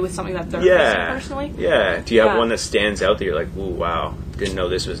coming to me with something that they're facing personally? Yeah. Do you have one that stands out that you're like, ooh, wow, didn't know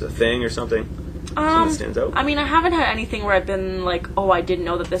this was a thing, or something? Something that stands out? I mean, I haven't had anything where I've been like, oh, I didn't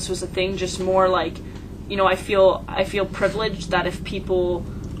know that this was a thing. Just more like, I feel privileged that if people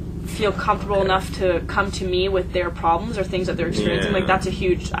feel comfortable enough to come to me with their problems or things that they're experiencing, that's a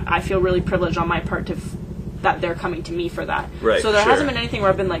huge. I feel really privileged on my part that they're coming to me for that. Right. So there hasn't been anything where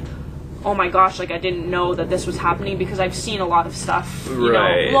I've been like, oh my gosh, I didn't know that this was happening, because I've seen a lot of stuff. You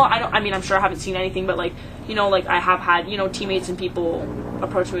know? Well, I'm sure I haven't seen anything, but I have had, teammates and people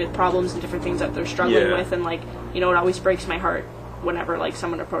approach me with problems and different things that they're struggling with, and it always breaks my heart whenever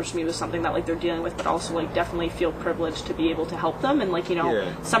someone approaches me with something that they're dealing with, but also definitely feel privileged to be able to help them. And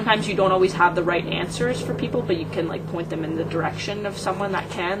sometimes you don't always have the right answers for people, but you can point them in the direction of someone that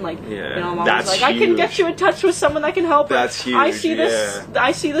can. I'm always huge. I can get you in touch with someone that can help. That's huge. I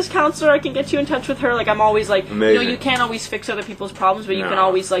see this counselor, I can get you in touch with her. I'm always you can't always fix other people's problems, but you can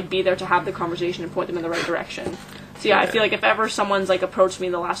always be there to have the conversation and point them in the right direction. So I feel if ever someone's approached me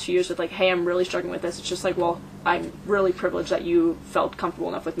in the last few years with hey, I'm really struggling with this, it's just well, I'm really privileged that you felt comfortable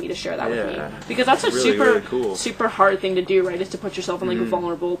enough with me to share that with me, because that's a really cool. Super hard thing to do, right? Is to put yourself in a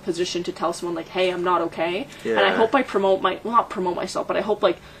vulnerable position to tell someone hey, I'm not okay. And I hope I not promote myself, but I hope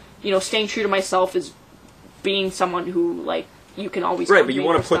staying true to myself is being someone who you can always right, but you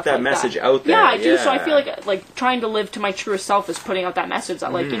want to put that message out there. Yeah, I do. So I feel like trying to live to my truest self is putting out that message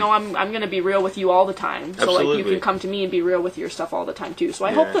that, like, you know, I'm going to be real with you all the time. So, Absolutely. like, you can come to me and be real with your stuff all the time, too. So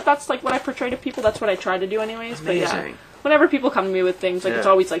I hope that that's, like, what I portray to people. That's what I try to do anyways. Amazing. But, yeah, whenever people come to me with things, like, it's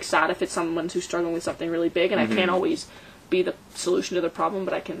always, like, sad if it's someone who's struggling with something really big, and I can't always be the solution to their problem,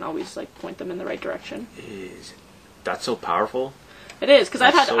 but I can always, like, point them in the right direction. That's so powerful. It is, because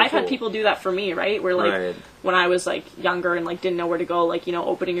I've had people do that for me, right? Where, like, when I was, like, younger and, like, didn't know where to go, like, you know,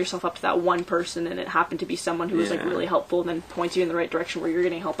 opening yourself up to that one person, and it happened to be someone who was, like, really helpful, and then points you in the right direction where you're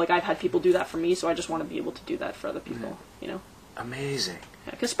getting help. Like, I've had people do that for me, so I just want to be able to do that for other people, you know? Amazing.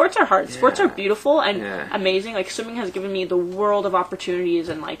 Because sports are hard. Sports are beautiful and amazing. Like, swimming has given me the world of opportunities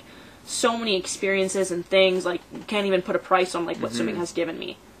and, like, so many experiences and things. Like, you can't even put a price on, like, what swimming has given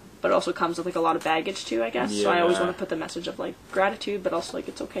me. But it also comes with, like, a lot of baggage, too, I guess. So I always want to put the message of, like, gratitude, but also, like,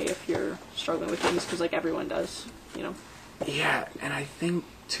 it's okay if you're struggling with things, because, like, everyone does, you know? Yeah, and I think,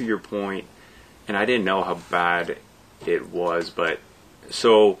 to your point, and I didn't know how bad it was, but,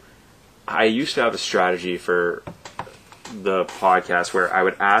 so, I used to have a strategy for the podcast where I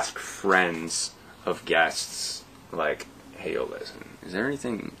would ask friends of guests, like, hey, yo, listen, is there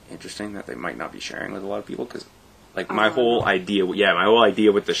anything interesting that they might not be sharing with a lot of people? Because, like, my whole idea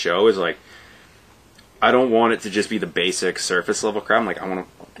with the show is, like, I don't want it to just be the basic surface level crap. I'm like, I want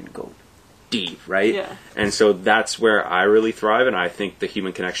to fucking go deep, right? Yeah. And so that's where I really thrive, and I think the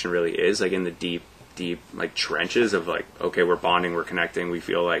human connection really is, like, in the deep, like, trenches of, like, okay, we're bonding, we're connecting, we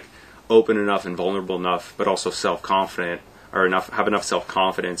feel, like, open enough and vulnerable enough, but also self-confident, or have enough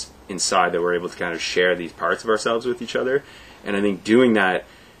self-confidence inside that we're able to kind of share these parts of ourselves with each other. And I think doing that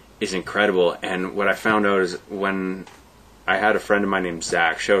is incredible. And what I found out is when I had a friend of mine named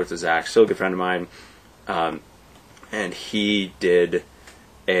Zach, shout out to Zach, still a good friend of mine, and he did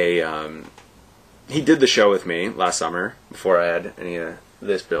the show with me last summer before I had any of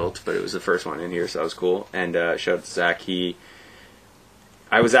this built, but it was the first one in here, so that was cool. And shout out to Zach.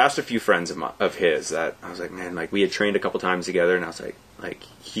 I was asked a few friends of his that I was like, man, like, we had trained a couple times together, and I was like,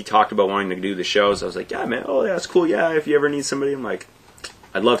 he talked about wanting to do the show, so I was like, yeah, man, oh, yeah, that's cool, yeah, if you ever need somebody, I'm like,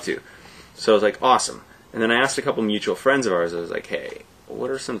 I'd love to. So I was like, awesome. And then I asked a couple mutual friends of ours, I was like, hey, what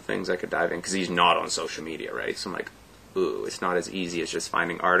are some things I could dive in? Because he's not on social media, right? So I'm like, ooh, it's not as easy as just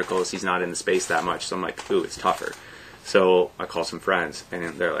finding articles. He's not in the space that much, so I'm like, ooh, it's tougher. So I call some friends,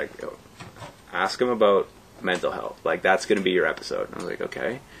 and they're like, yo, ask him about mental health. Like, that's going to be your episode. And I was like,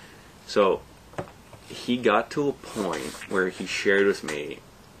 okay. So he got to a point where he shared with me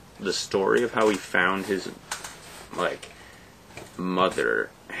the story of how he found his, like, mother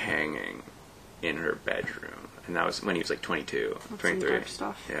hanging in her bedroom. And that was when he was, like, 22, That's 23. some dark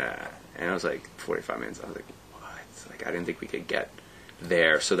stuff. Yeah. And it was, like, 45 minutes. I was like, what? Like, I didn't think we could get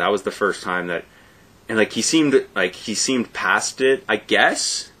there. So that was the first time that, and, like, he seemed past it, I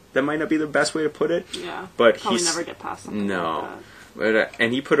guess. That might not be the best way to put it. Yeah. But probably never get past something like that. But,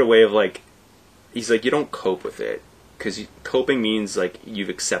 and he put a way of, like, he's like, you don't cope with it. Because coping means, like, you've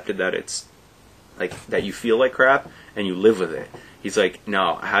accepted that it's, like, that you feel like crap, and you live with it. He's like,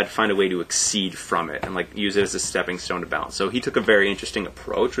 no, I had to find a way to exceed from it, and, like, use it as a stepping stone to balance. So he took a very interesting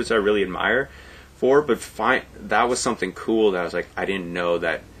approach, which I really admire for, but that was something cool that I was like, I didn't know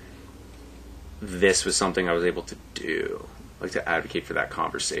that this was something I was able to do. Like, to advocate for that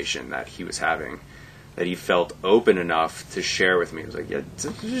conversation that he was having, that he felt open enough to share with me. He was like, yeah,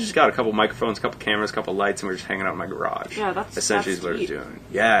 just got a couple microphones, a couple cameras, a couple lights, and we're just hanging out in my garage. Yeah, that's essentially that's what I was doing.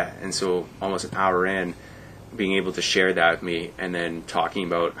 Yeah, and so almost an hour in, being able to share that with me, and then talking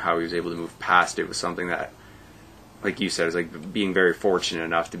about how he was able to move past it was something that, like you said, is like being very fortunate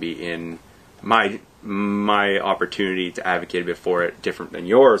enough to be in my opportunity to advocate a bit for it, different than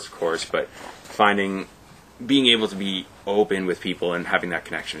yours, of course, but being able to be open with people and having that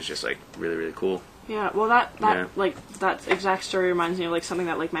connection is just, like, really, really cool. Yeah, well, that exact story reminds me of, like, something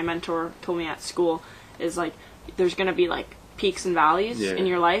that, like, my mentor told me at school is, like, there's gonna be, like, peaks and valleys in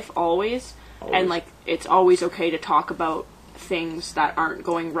your life, always, and, like, it's always okay to talk about things that aren't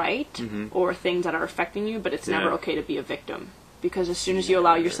going right, or things that are affecting you, but it's never okay to be a victim, because as soon as you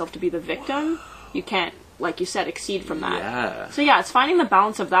allow yourself to be the victim, you can't, like you said, exceed from that. Yeah. So yeah, it's finding the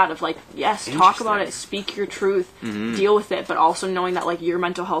balance of that, of, like, yes, talk about it, speak your truth, deal with it, but also knowing that, like, your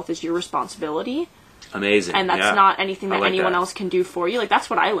mental health is your responsibility. Amazing. And that's not anything that anyone else can do for you. Like, that's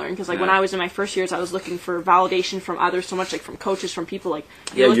what I learned. Because, like, when I was in my first years, I was looking for validation from others so much, like, from coaches, from people, like...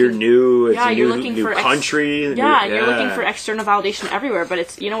 You're new. It's a new country. And you're looking for external validation everywhere. But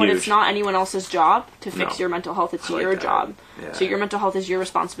it's, what, it's not anyone else's job to fix your mental health. It's your job. Yeah. So your mental health is your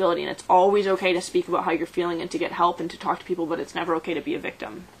responsibility. And it's always okay to speak about how you're feeling and to get help and to talk to people, but it's never okay to be a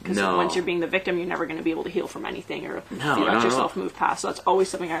victim. Because once you're being the victim, you're never going to be able to heal from anything or let yourself move past. So that's always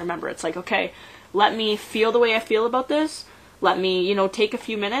something I remember. It's like, okay... Let me feel the way I feel about this. Let me, take a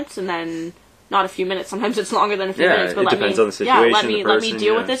few minutes, and then not a few minutes. Sometimes it's longer than a few minutes. But it depends on the situation. Let me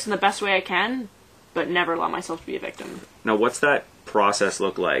deal with this in the best way I can, but never allow myself to be a victim. Now, what's that process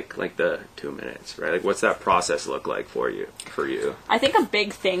look like? Like the 2 minutes, right? Like, what's that process look like for you? I think a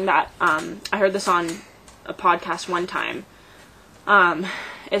big thing that I heard this on a podcast one time.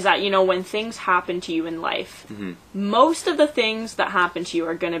 Is that, when things happen to you in life, most of the things that happen to you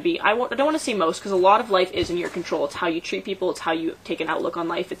are going to be, I don't want to say most, because a lot of life is in your control. It's how you treat people. It's how you take an outlook on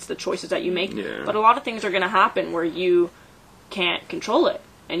life. It's the choices that you make. Yeah. But a lot of things are going to happen where you can't control it,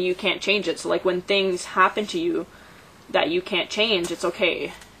 and you can't change it. So, like, when things happen to you that you can't change, it's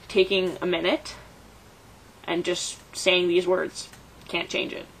okay taking a minute and just saying these words. Can't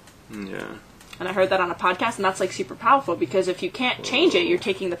change it. Yeah. And I heard that on a podcast, and that's, like, super powerful, because if you can't change it, you're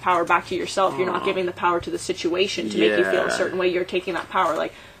taking the power back to yourself. You're not giving the power to the situation to make you feel a certain way. You're taking that power,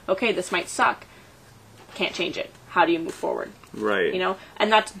 like, okay, this might suck. Can't change it. How do you move forward? Right.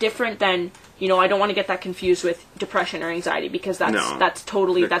 And that's different than, I don't want to get that confused with depression or anxiety, because that's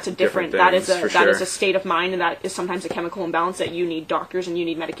a different that is a state of mind, and that is sometimes a chemical imbalance that you need doctors and you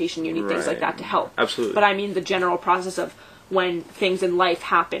need medication, you need things like that to help. Absolutely. But I mean the general process of when things in life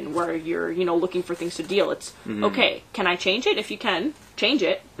happen where you're, looking for things to deal. It's, okay, can I change it? If you can, change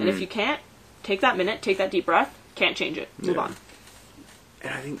it. And if you can't, take that minute, take that deep breath. Can't change it. Move on.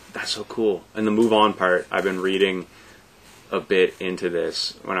 And I think that's so cool. And the move on part, I've been reading a bit into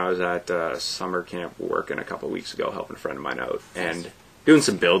this when I was at summer camp working a couple of weeks ago, helping a friend of mine out and doing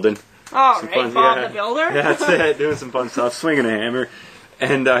some building. Oh, right, Bob the Builder? Yeah, that's it. Doing some fun stuff, swinging a hammer.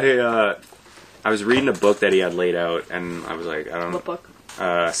 And I was reading a book that he had laid out, and I was like, I don't know. What book?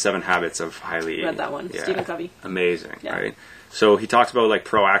 7 Habits of Highly... Read that one. Stephen Covey. Amazing, right? So he talks about, like,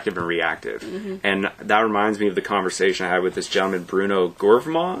 proactive and reactive. And that reminds me of the conversation I had with this gentleman, Bruno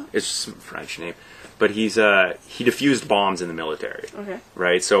Gourvemont. It's just a French name. But he diffused bombs in the military. Okay.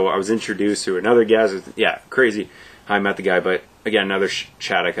 Right? So I was introduced to another guy. Crazy how I met the guy. But, again, another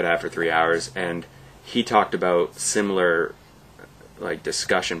chat I could have for 3 hours. And he talked about similar, like,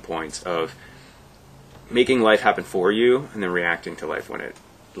 discussion points of making life happen for you and then reacting to life when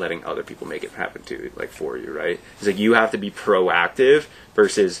letting other people make it happen to, like, for you, right? It's like you have to be proactive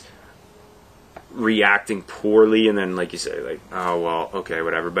versus reacting poorly and then, like you say, like, oh, well, okay,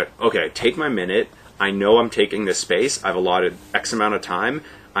 whatever. But, okay, take my minute. I know I'm taking this space. I've allotted X amount of time.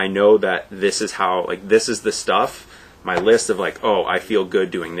 I know that this is how, like, this is the stuff, my list of, like, oh, I feel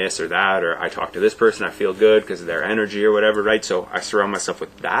good doing this or that, or I talk to this person, I feel good because of their energy or whatever, right? So I surround myself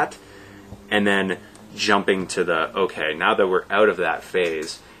with that. And then jumping to the, okay, now that we're out of that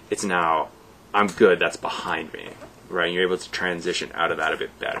phase, it's now, I'm good, that's behind me, right? And you're able to transition out of that a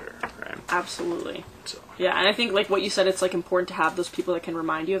bit better, right? Absolutely. So. Yeah, and I think, like what you said, it's, like, important to have those people that can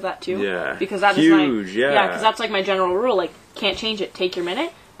remind you of that, too. Yeah. Because that huge, is because that's, like, my general rule, like, can't change it, take your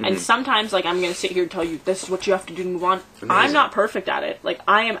minute. And sometimes, like, I'm going to sit here and tell you, this is what you have to do to move on. Amazing. I'm not perfect at it. Like,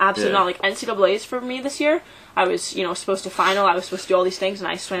 I am absolutely not. Like, NCAAs for me this year, I was, supposed to final, I was supposed to do all these things, and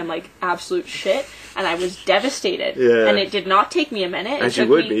I swam, like, absolute shit. And I was devastated. Yeah. And it did not take me a minute.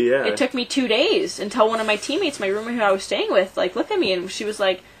 It took me 2 days until one of my teammates, my roommate who I was staying with, like, looked at me and she was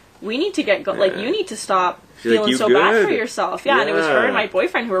like, we need to get, like, you need to stop feeling so bad for yourself. Yeah, and it was her and my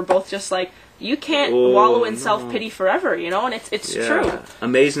boyfriend who were both just like, you can't wallow in self-pity forever, and it's true.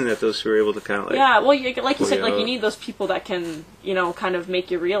 Amazing that those two are able to kind of, like... Yeah, well, like you said, like, you need those people that can, kind of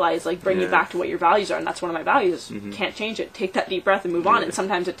make you realize, like, bring you back to what your values are, and that's one of my values. Can't change it. Take that deep breath and move on, and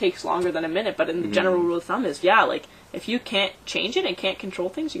sometimes it takes longer than a minute, but in the general rule of thumb is, like, if you can't change it and can't control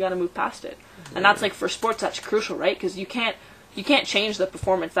things, you gotta move past it. And that's, like, for sports, that's crucial, right? Because you can't change the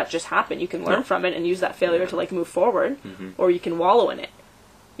performance that just happened. You can learn from it and use that failure to, like, move forward, or you can wallow in it.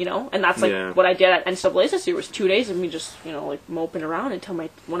 And that's, like, what I did at NCAAs this year was 2 days of me just, like, moping around until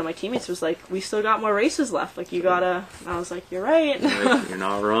one of my teammates was like, we still got more races left. Like, you gotta... And I was like, you're right. You're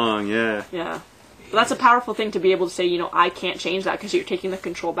not wrong, yeah. Yeah. But that's a powerful thing to be able to say, I can't change that, because you're taking the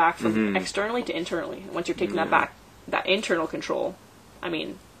control back from externally to internally. And once you're taking that back, that internal control, I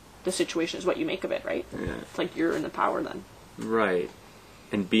mean, the situation is what you make of it, right? Yeah. It's like you're in the power then. Right.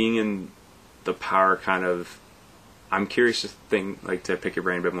 And being in the power kind of... I'm curious to pick your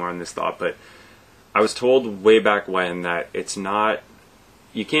brain a bit more on this thought, but I was told way back when that it's not,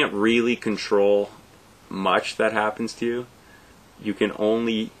 you can't really control much that happens to you. You can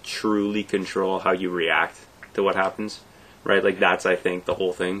only truly control how you react to what happens, right? Like that's, I think, the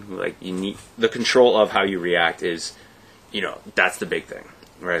whole thing. Like you need the control of how you react is, that's the big thing,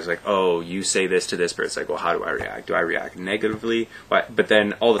 right? It's like, oh, you say this to this person. It's like, well, how do I react? Do I react negatively? But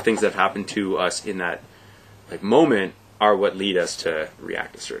then all the things that happen to us in that like moment are what lead us to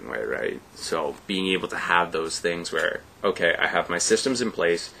react a certain way, right? So being able to have those things where, okay, I have my systems in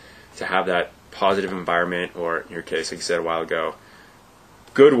place to have that positive environment, or in your case, like you said a while ago,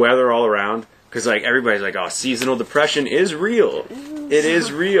 good weather all around. Because like everybody's like, oh, seasonal depression is real. It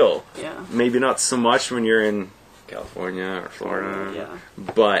is real. Yeah. Maybe not so much when you're in California or Florida. Yeah.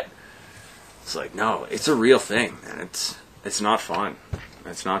 But it's like, no, it's a real thing, and it's not fun.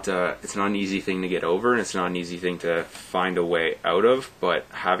 It's not an easy thing to get over, and it's not an easy thing to find a way out of. But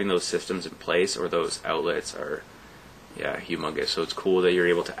having those systems in place or those outlets are, humongous. So it's cool that you're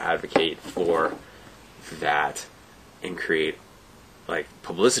able to advocate for that and create like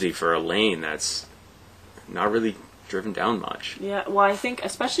publicity for a lane that's not really driven down much. Yeah, well, I think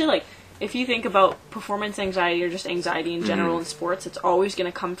especially like if you think about performance anxiety or just anxiety in general in sports, it's always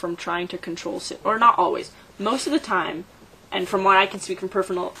going to come from trying to control, or not always, most of the time. And from what I can speak from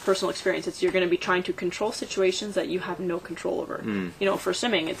personal experience, it's you're going to be trying to control situations that you have no control over. For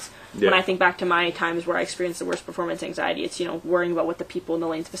swimming, it's when I think back to my times where I experienced the worst performance anxiety, it's, worrying about what the people in the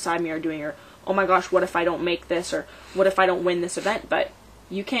lanes beside me are doing, or, oh my gosh, what if I don't make this, or what if I don't win this event? But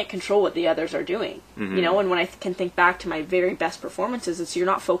you can't control what the others are doing, and when I can think back to my very best performances, it's you're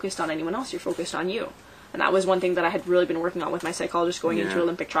not focused on anyone else, you're focused on you. And that was one thing that I had really been working on with my psychologist going into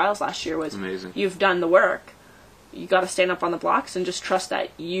Olympic trials last year was, amazing. You've done the work. You got to stand up on the blocks and just trust that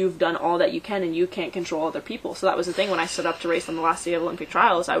you've done all that you can and you can't control other people. So that was the thing when I stood up to race on the last day of Olympic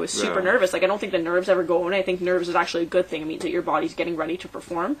trials. I was super nervous. Like, I don't think the nerves ever go away. I think nerves is actually a good thing. It means that your body's getting ready to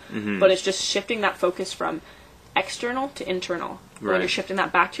perform. But it's just shifting that focus from external to internal. Right. When you're shifting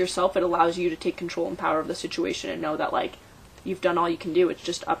that back to yourself, it allows you to take control and power of the situation and know that, like, you've done all you can do. It's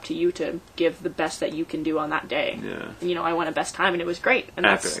just up to you to give the best that you can do on that day. Yeah. And, I went a best time, and it was great. And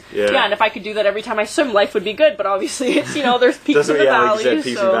epic. And if I could do that every time I swim, life would be good. But obviously, it's, there's peaks and valleys. Like you said,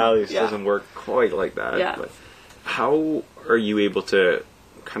 peaks and valleys doesn't work quite like that. Yeah. But how are you able to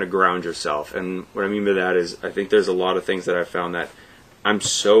kind of ground yourself? And what I mean by that is, I think there's a lot of things that I've found that I'm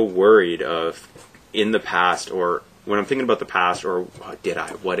so worried of in the past, or when I'm thinking about the past, or did I,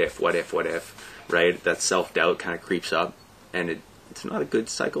 what if, right? That self-doubt kind of creeps up. And it's not a good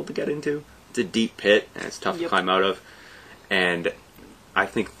cycle to get into. It's a deep pit, and it's tough to climb out of. And I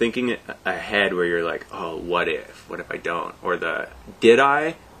think thinking ahead where you're like, oh, what if I don't? Or the, did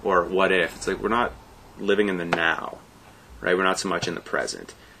I? Or what if? It's like we're not living in the now, right? We're not so much in the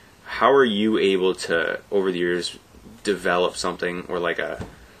present. How are you able to, over the years, develop something, or like a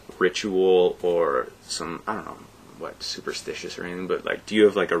ritual, or some, I don't know, what, superstitious or anything, but like, do you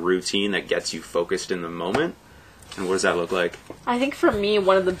have like a routine that gets you focused in the moment? And what does that look like? I think for me,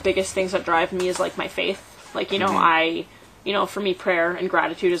 one of the biggest things that drive me is, like, my faith. Like, for me, prayer and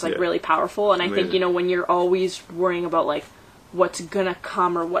gratitude is, like, really powerful. And I think, when you're always worrying about, like, what's gonna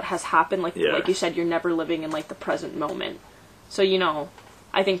come or what has happened, like you said, you're never living in, like, the present moment. So,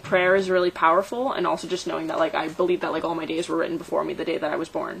 I think prayer is really powerful, and also just knowing that, like, I believe that, like, all my days were written before me the day that I was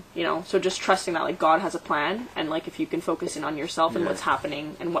born, So just trusting that, like, God has a plan, and, like, if you can focus in on yourself and what's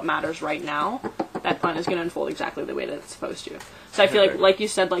happening and what matters right now, that plan is going to unfold exactly the way that it's supposed to. So I feel like you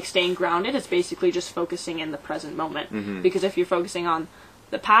said, like, staying grounded is basically just focusing in the present moment. Because if you're focusing on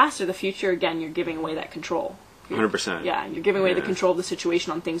the past or the future, again, you're giving away that control. 100%. Yeah, you're giving away the control of the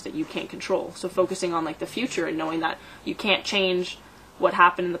situation on things that you can't control. So focusing on, like, the future and knowing that you can't change what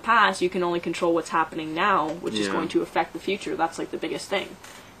happened in the past, you can only control what's happening now, which is going to affect the future. That's, like, the biggest thing.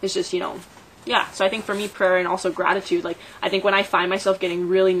 It's just, so I think for me, prayer and also gratitude, like, I think when I find myself getting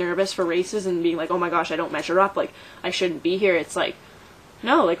really nervous for races and being like, oh my gosh, I don't measure up, like, I shouldn't be here, it's like,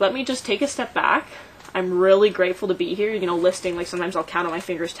 no, like, let me just take a step back. I'm really grateful to be here, listing, like, sometimes I'll count on my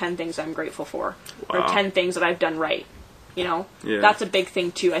fingers 10 things I'm grateful for, or 10 things that I've done right. That's a big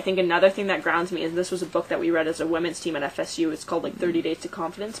thing too. I think another thing that grounds me is, this was a book that we read as a women's team at FSU. It's called, like, 30 Days to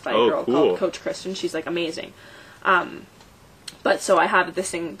Confidence by a girl called Coach Kristen. She's, like, amazing. But so I have this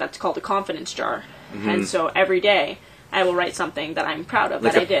thing that's called a confidence jar. And so every day I will write something that I'm proud of,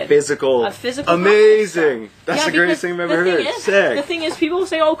 like that I did. A physical amazing. That's the greatest thing I've ever heard. Sick. The thing is, people will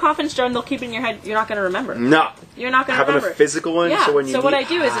say, oh, confidence jar, and they'll keep it in your head. You're not going to remember. No. You're not going to remember. Having a physical one? Yeah. So when you what I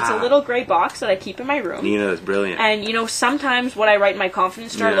do is, it's a little gray box that I keep in my room. Nina, that's brilliant. And, sometimes what I write in my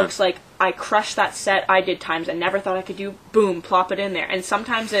confidence jar looks like I crushed that set I did times I never thought I could do. Boom, plop it in there. And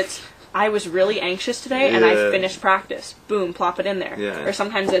sometimes it's I was really anxious today and I finished practice. Boom, plop it in there. Yeah. Or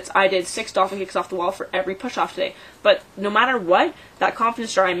sometimes it's, I did 6 dolphin kicks off the wall for every push-off today. But no matter what, that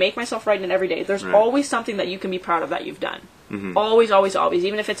confidence jar, I make myself write in every day. There's always something that you can be proud of that you've done. Mm-hmm. Always, always, always.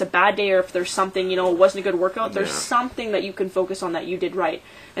 Even if it's a bad day or if there's something, it wasn't a good workout, there's something that you can focus on that you did right.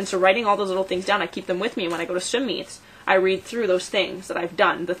 And so writing all those little things down, I keep them with me. And when I go to swim meets, I read through those things that I've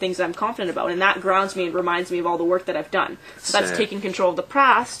done, the things that I'm confident about, and that grounds me and reminds me of all the work that I've done. So that's taking control of the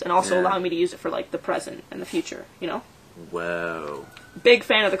past and also allowing me to use it for, like, the present and the future, Whoa. Big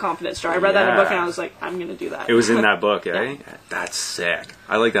fan of the confidence jar. I read that in a book and I was like, I'm going to do that. It was in that book, eh? That's sick.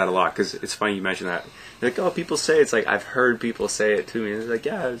 I like that a lot because it's funny you mentioned that. Like, oh, people say it's like, I've heard people say it to me. And it's like,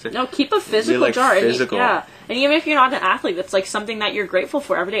 yeah. It's like, no, keep a physical jar. Physical. And even if you're not an athlete, that's like something that you're grateful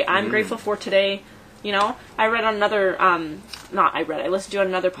for every day. I'm grateful for today. I read on another, I listened to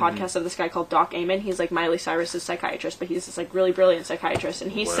another podcast of this guy called Doc Amen. He's like Miley Cyrus's psychiatrist, but he's this like really brilliant psychiatrist.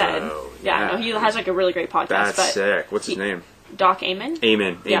 And he said, he has like a really great podcast. That's sick. What's his name? Doc Amen.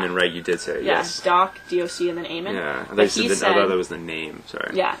 Amen, right, you did say it, yes. Doc, D-O-C, and then Amen. Yeah, I thought that was the name,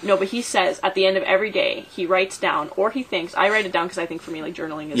 sorry. Yeah, no, but he says, at the end of every day, he writes down, or he thinks, I write it down because I think for me, like,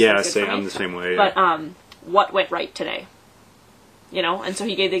 journaling is good for me. I'm the same way, But, what went right today? And so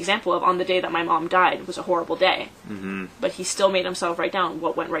he gave the example of, on the day that my mom died, was a horrible day. Mm-hmm. But he still made himself write down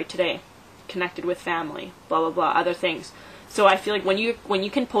what went right today. Connected with family, blah, blah, blah, other things. So I feel like when you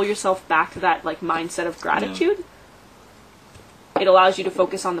can pull yourself back to that, like, mindset of gratitude, it allows you to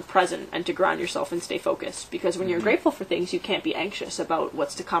focus on the present and to ground yourself and stay focused. Because when you're grateful for things, you can't be anxious about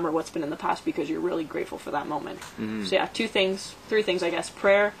what's to come or what's been in the past because you're really grateful for that moment. Mm-hmm. So 3 things, I guess.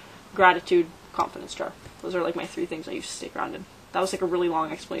 Prayer, gratitude, confidence jar. Those are like my 3 things I use to stay grounded. That was like a really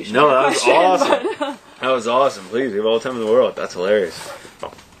long explanation. No, that was awesome. That was awesome. Please, you have all the time in the world. That's hilarious.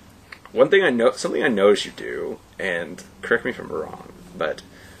 One thing something I noticed you do, and correct me if I'm wrong, but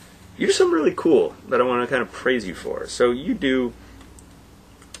you do something really cool that I want to kind of praise you for. So you do,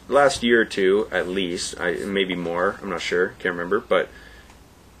 last year or two at least, maybe more, I'm not sure, can't remember, but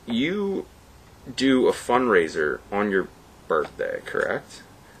you do a fundraiser on your birthday, correct?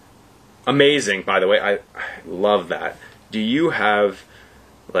 Amazing, by the way. I love that. Do you have,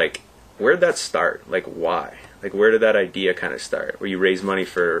 like, where did that start? Like, why? Like, where did that idea kind of start? Where you raise money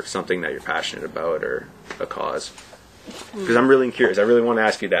for something that you're passionate about or a cause? Because I'm really curious. I really want to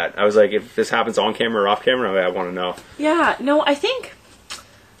ask you that. I was like, if this happens on camera or off camera, I want to know. Yeah, no, I think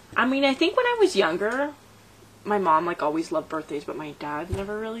when I was younger, my mom, like, always loved birthdays, but my dad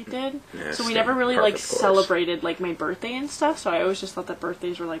never really did. Yeah, so we never really, like, celebrated, like, my birthday and stuff, so I always just thought that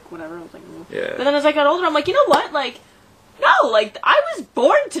birthdays were, like, whatever. I was like, yeah. But then as I got older, I'm like, you know what? Like, no, like, I was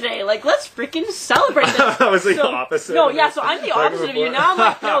born today. Like, let's freaking celebrate this. I was like the opposite. No, yeah, so I'm the opposite of you. Now I'm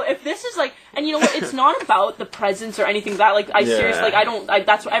like, no, if this is like, and you know what, it's not about the presents or anything that, like, seriously, like,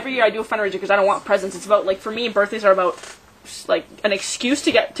 that's every year I do a fundraiser because I don't want presents. It's about, like, for me, birthdays are about, like, an excuse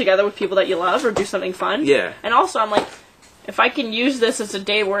to get together with people that you love or do something fun. Yeah. And also, I'm like, if I can use this as a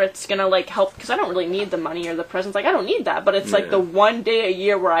day where it's gonna, like, help, because I don't really need the money or the presents, like, I don't need that, but it's, like, the one day a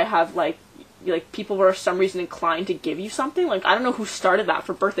year where I have, like, people were for some reason inclined to give you something. Like, I don't know who started that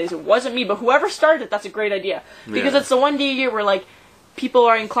for birthdays. It wasn't me, but whoever started it, that's a great idea. Because it's the one day a year where, like, people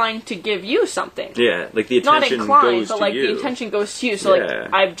are inclined to give you something. Yeah, like the attention goes to you. Not inclined, but like, the intention goes to you. So, like,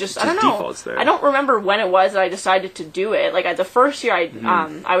 I don't know. There. I don't remember when it was that I decided to do it. Like, the first year,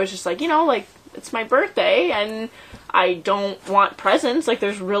 I was just like, like, it's my birthday, and I don't want presents. Like,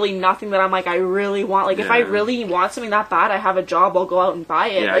 there's really nothing that I'm like, I really want. Like, if I really want something that bad, I have a job, I'll go out and buy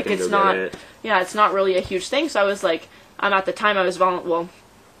it. Yeah, like, it's not, it's not really a huge thing. So I was like, at the time I was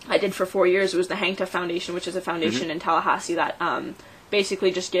I did for 4 years. It was the Hang Tough Foundation, which is a foundation in Tallahassee that,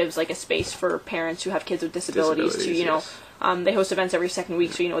 basically just gives, like, a space for parents who have kids with disabilities to, they host events every second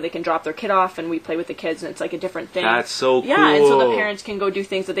week, so, they can drop their kid off and we play with the kids, and it's like a different thing. That's so cool. Yeah, and so the parents can go do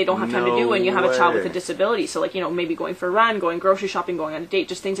things that they don't have time to do when you have a child with a disability. So, like, maybe going for a run, going grocery shopping, going on a date,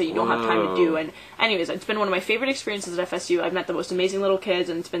 just things that you don't have time to do. And anyways, it's been one of my favorite experiences at FSU. I've met the most amazing little kids,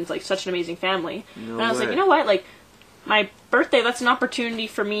 and it's been, like, such an amazing family. And I was like, you know what, like, my birthday, that's an opportunity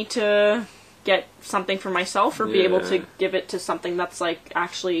for me to get something for myself or be able to give it to something that's, like,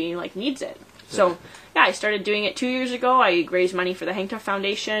 actually, like, needs it. So, I started doing it 2 years ago. I raised money for the Hang Tough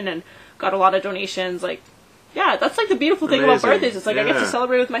Foundation and got a lot of donations. Like, that's, like, the beautiful thing about birthdays. It's, like, I get to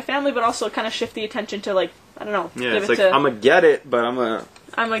celebrate with my family, but also kind of shift the attention to, like, I don't know. Yeah, it's like, I'm going to get it, but I'm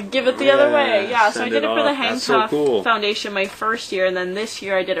going to give it the other way. Yeah, so I did it for the Hang Tough Foundation my first year, and then this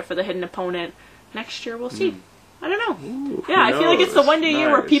year I did it for the Hidden Opponent. Next year, we'll see. I don't know. Ooh, I feel like it's the one day a year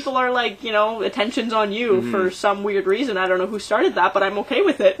where people are like, attention's on you for some weird reason. I don't know who started that, but I'm okay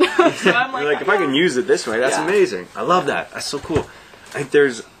with it. So I'm like, if I can use it this way, that's amazing. I love that. That's so cool. I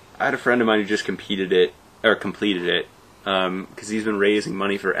I had a friend of mine who just completed it, because he's been raising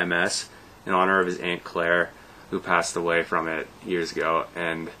money for MS in honor of his Aunt Claire, who passed away from it years ago.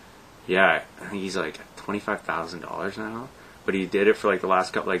 And yeah, I think he's like $25,000 now. But he did it for like the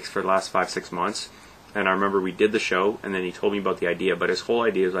last 5-6 months. And I remember we did the show, and then he told me about the idea. But his whole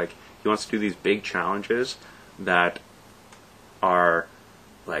idea is like he wants to do these big challenges that are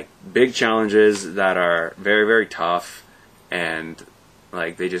like big challenges that are very, very tough, and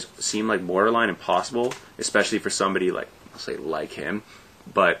like they just seem like borderline impossible, especially for somebody like, I'll say, like him.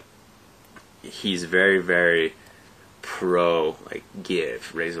 But he's very, very pro like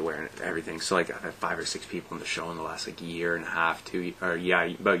raise awareness, everything. So like I've had 5 or 6 people in the show in the last like year and a half,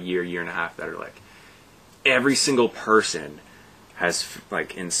 about year and a half, that are like, every single person has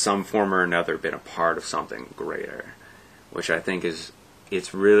like in some form or another been a part of something greater, which I think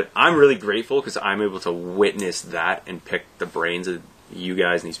I'm really grateful because I'm able to witness that and pick the brains of you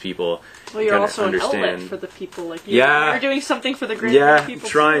guys and these people. Well, you're also an outlet for the people. Like you're doing something for the greater people. I'm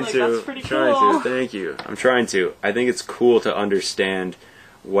trying too. to. Like, that's pretty cool. Thank you. I'm trying to. I think it's cool to understand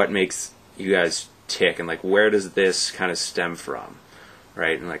what makes you guys tick and like where does this kind of stem from,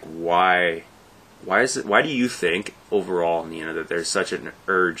 right? And like why do you think overall, Nina, that there's such an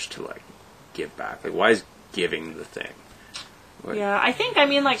urge to like give back? Like why is giving the thing? Like, yeah, I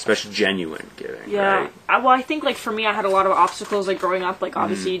mean, like... especially genuine giving, yeah, right? I think, like, for me, I had a lot of obstacles, like, growing up. Like,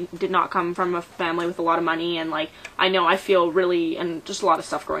 obviously, did not come from a family with a lot of money, and, like, I feel really... and just a lot of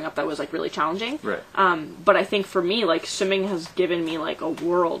stuff growing up that was, like, really challenging. Right. But I think, for me, like, swimming has given me, like, a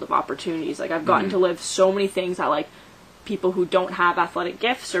world of opportunities. Like, I've gotten to live so many things that, like, people who don't have athletic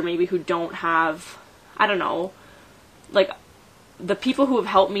gifts, or maybe who don't have... I don't know, like... the people who have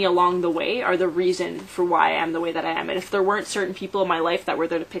helped me along the way are the reason for why I am the way that I am. And if there weren't certain people in my life that were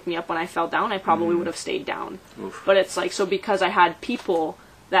there to pick me up when I fell down, I probably would have stayed down. Oof. But it's like, so because I had people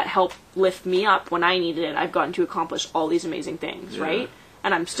that helped lift me up when I needed it, I've gotten to accomplish all these amazing things, right?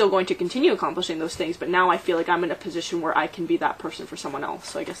 And I'm still going to continue accomplishing those things, but now I feel like I'm in a position where I can be that person for someone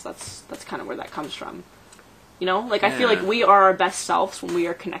else. So I guess that's kind of where that comes from. You know? Like, I feel like we are our best selves when we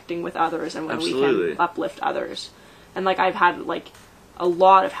are connecting with others and when we can uplift others. And, like, I've had, like, a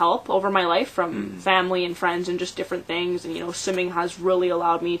lot of help over my life from family and friends and just different things. And, you know, swimming has really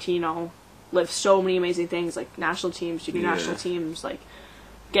allowed me to, you know, live so many amazing things, like national teams, junior national teams, like,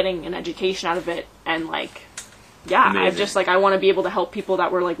 getting an education out of it. And, like, I've just, like, I want to be able to help people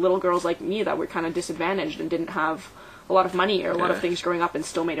that were, like, little girls like me that were kind of disadvantaged and didn't have a lot of money or a lot of things growing up and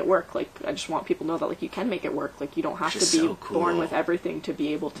still made it work. Like, I just want people to know that, like, you can make it work. Like, you don't have to be born with everything to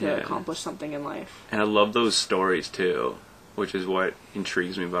be able to accomplish something in life. And I love those stories too, which is what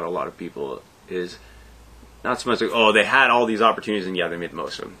intrigues me about a lot of people, is not so much like, oh, they had all these opportunities and they made the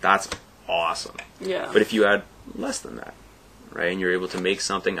most of them. That's awesome. Yeah. But if you had less than that, right, and you're able to make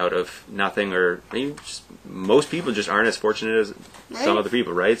something out of nothing, or maybe just, most people just aren't as fortunate as some other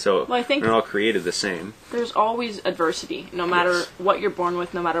people, right? So I think they're all created the same. There's always adversity. No matter what you're born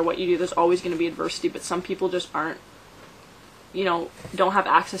with, no matter what you do, there's always going to be adversity, but some people just aren't, you know, don't have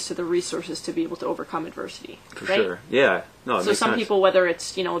access to the resources to be able to overcome adversity. For sure. Yeah. No, so some people, whether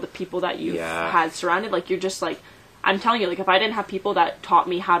it's, you know, the people that you've had surrounded, like, you're just like, I'm telling you, like, if I didn't have people that taught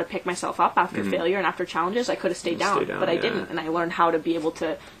me how to pick myself up after failure and after challenges, I could have stayed down, but I didn't, and I learned how to be able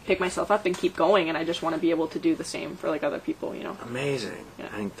to pick myself up and keep going, and I just want to be able to do the same for, like, other people, you know? Amazing. Yeah.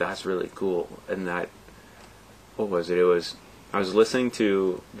 I think that's really cool, and that, what was it? It was, I was listening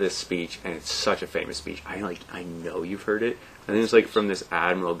to this speech, and it's such a famous speech. I know you've heard it. I think it's, like, from this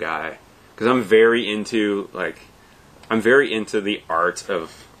Admiral guy, because I'm very into the art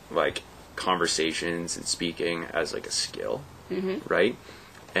of, like, conversations and speaking as like a skill, right?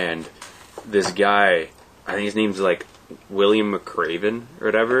 And this guy, I think his name's like William McRaven or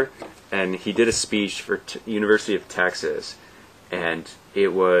whatever, and he did a speech for University of Texas, and it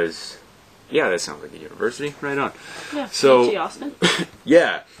was, that sounds like a university, right on. Yeah, so Austin.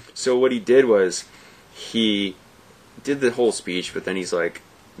 Yeah. So what he did was he did the whole speech, but then he's like,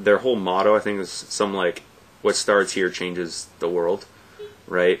 their whole motto, I think, is something like, "What starts here changes the world."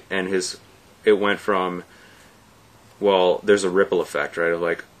 Right? And it went from, well, there's a ripple effect, right? Of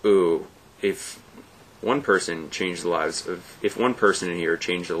like, ooh, if one person in here changed the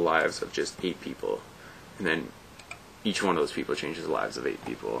lives of just 8 people, and then each one of those people changes the lives of 8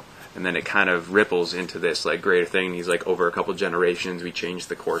 people, and then it kind of ripples into this like greater thing. And he's like, over a couple generations, we changed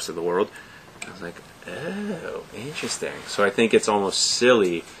the course of the world. And I was like, oh, interesting. So I think it's almost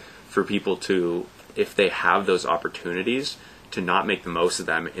silly for people to, if they have those opportunities, to not make the most of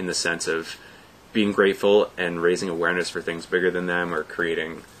them, in the sense of being grateful and raising awareness for things bigger than them, or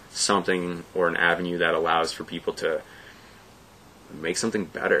creating something or an avenue that allows for people to make something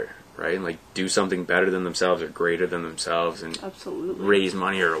better, right? And like do something better than themselves or greater than themselves, and absolutely raise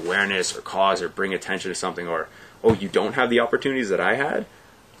money or awareness or cause or bring attention to something. Or, oh, you don't have the opportunities that I had?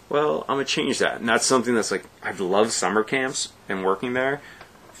 Well, I'm going to change that. And that's something that's like, I've loved summer camps and working there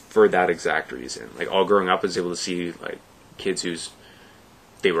for that exact reason. Like, all growing up, I was able to see like kids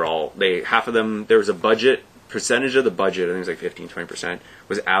half of them, there was a percentage of the budget, I think it was like 15-20%,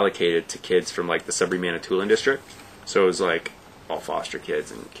 was allocated to kids from like the Sudbury Manitoulin district. So it was like all foster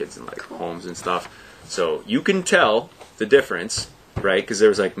kids and kids in like homes and stuff. So you can tell the difference, right? Because there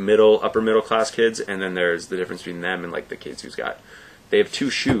was like upper middle class kids, and then there's the difference between them and like the kids they have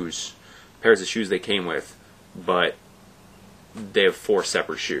 2 pairs of shoes they came with, but they have 4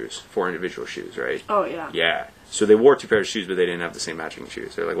 individual shoes, right? Oh, yeah. Yeah. So they wore 2 pairs of shoes, but they didn't have the same matching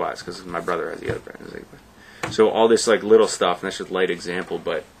shoes. They're like, why? It's because my brother has the other pair. So all this like little stuff, and that's just a light example,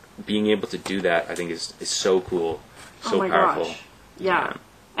 but being able to do that, I think is so cool, so powerful. Gosh. Yeah.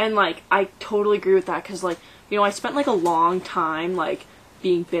 And like, I totally agree with that, because like, you know, I spent like a long time like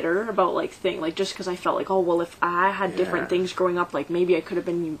being bitter about like just because I felt like, oh well, if I had different things growing up, like maybe I could have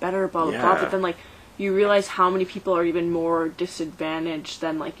been even better, blah blah blah. But then like you realize how many people are even more disadvantaged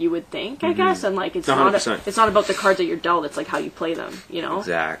than like you would think, I guess. And like it's 100%. Not about the cards that you're dealt, it's like how you play them, you know.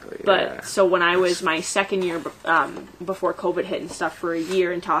 Exactly. But so when I was my second year before COVID hit and stuff, for a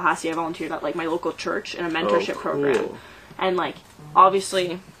year in Tallahassee, I volunteered at like my local church in a mentorship program. And like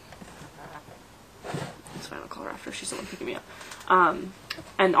obviously, it's fine, I'll call her after, she's the one picking me up.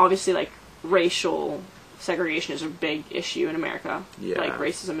 And obviously, like, racial segregation is a big issue in America. Yeah. Like,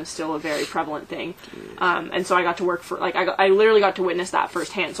 racism is still a very prevalent thing. And so I got to work for, like, I literally got to witness that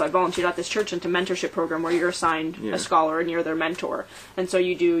firsthand. So I volunteered at this church into mentorship program where you're assigned a scholar and you're their mentor. And so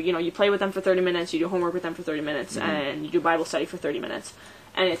you do, you know, you play with them for 30 minutes, you do homework with them for 30 minutes, and you do Bible study for 30 minutes.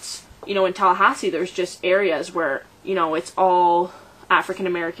 And it's, you know, in Tallahassee, there's just areas where, you know, it's all African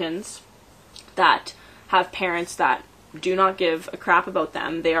Americans that have parents that do not give a crap about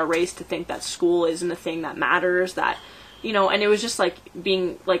them. They are raised to think that school isn't a thing that matters, that, you know, and it was just like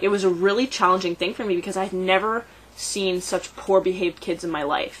being, like, it was a really challenging thing for me because I'd never seen such poor behaved kids in my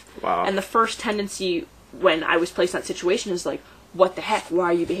life. Wow. And the first tendency when I was placed in that situation is like, what the heck, why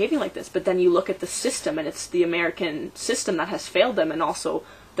are you behaving like this? But then you look at the system, and it's the American system that has failed them, and also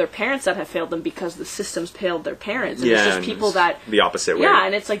their parents that have failed them because the system's failed their parents. And it's just people that... the opposite way. Yeah,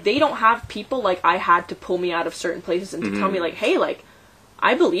 and it's like they don't have people like I had to pull me out of certain places and to tell me like, hey, like,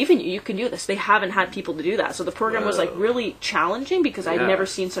 I believe in you, you can do this. They haven't had people to do that. So the program was like really challenging because I'd never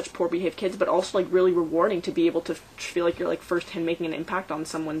seen such poor behaved kids, but also like really rewarding to be able to feel like you're like firsthand making an impact on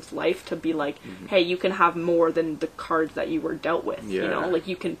someone's life, to be like, hey, you can have more than the cards that you were dealt with, you know, like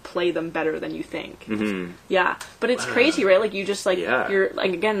you can play them better than you think. Yeah, but it's crazy, right? Like you just like, you're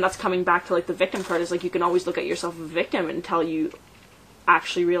like, again, that's coming back to like the victim card, is like you can always look at yourself as a victim until you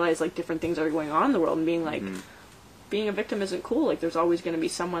actually realize like different things are going on in the world, and being like, being a victim isn't cool. Like, there's always going to be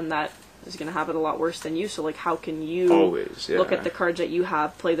someone that is going to have it a lot worse than you. So, like, how can you look at the cards that you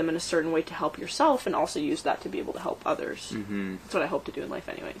have, play them in a certain way to help yourself, and also use that to be able to help others? That's what I hope to do in life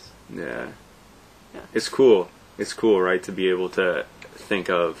anyways. Yeah. It's cool. It's cool, right, to be able to think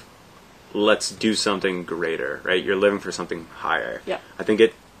of, let's do something greater, right? You're living for something higher. Yeah. I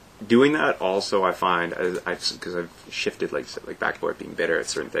think doing that also, I find, because I've shifted like back to being bitter at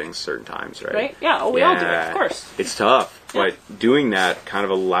certain things, certain times, right? Right? Yeah. Oh, we all do it, of course. It's tough, but doing that kind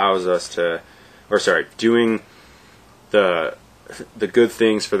of allows us to, doing the good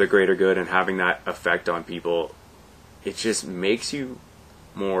things for the greater good and having that effect on people, it just makes you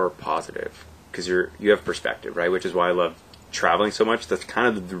more positive because you have perspective, right? Which is why I love traveling so much. That's kind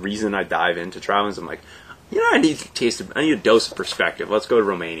of the reason I dive into traveling. Is I'm like, you know, I need a dose of perspective. Let's go to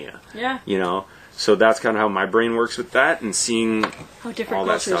Romania. Yeah. You know? So that's kind of how my brain works with that, and seeing how different all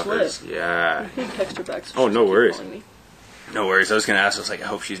that stuff live. is. Yeah. You can text her back. So oh, no worries. No worries. I was going to ask, I was like, I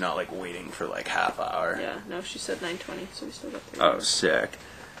hope she's not like waiting for like half hour. Yeah. No, she said 9:20, so we still got 3 minutes. Oh, sick.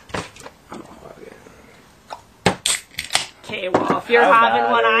 Okay, well, if you're having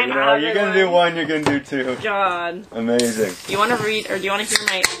one, I'm having you're going to do one, you're going to do two. God. Amazing. Do you want to read, or do you want to hear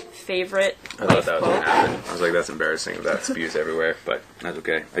my favorite I thought that was going to happen. I was like, that's embarrassing if that spews everywhere, but that's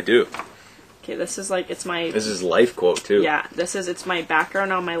okay. I do. Okay, this is like, it's my... This is life quote, too. Yeah, it's my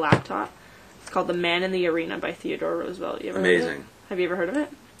background on my laptop. It's called The Man in the Arena by Theodore Roosevelt. You ever heard of it? Have you ever heard of it?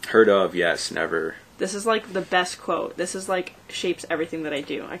 Heard of, yes, never. This is like the best quote. This is like, shapes everything that I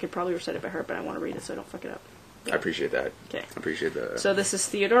do. I could probably recite it by heart, but I want to read it so I don't fuck it up. I appreciate that. Okay. I appreciate that. So this is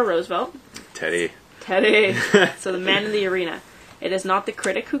Theodore Roosevelt. Teddy. So The Man in the Arena. It is not the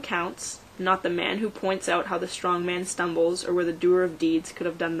critic who counts, not the man who points out how the strong man stumbles or where the doer of deeds could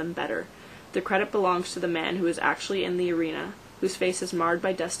have done them better. The credit belongs to the man who is actually in the arena, whose face is marred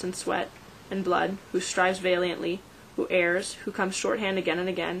by dust and sweat and blood, who strives valiantly, who errs, who comes shorthand again and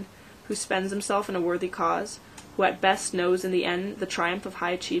again, who spends himself in a worthy cause, who at best knows in the end the triumph of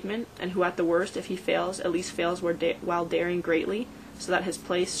high achievement, and who at the worst, if he fails, at least fails while daring greatly, so that his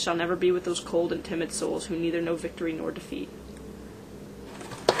place shall never be with those cold and timid souls who neither know victory nor defeat.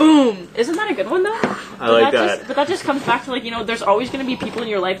 Boom! Isn't that a good one, though? I like that. But that just comes back to, like, you know, there's always going to be people in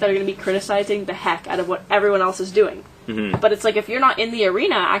your life that are going to be criticizing the heck out of what everyone else is doing. Mm-hmm. But it's like, if you're not in the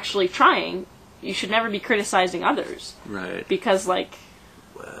arena actually trying, you should never be criticizing others. Right. Because, like,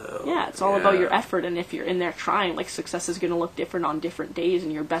 well, it's all about your effort, and if you're in there trying, like, success is going to look different on different days,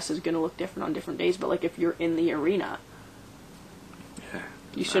 and your best is going to look different on different days, but, like, if you're in the arena,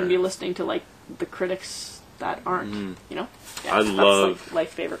 you shouldn't be listening to, like, the critics that aren't, you know? Yeah, that's like my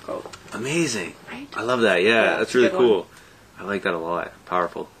favorite quote. Amazing. Right? I love that. Yeah, that's really cool. I like that a lot.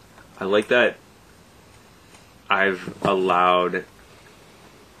 Powerful. I like that I've allowed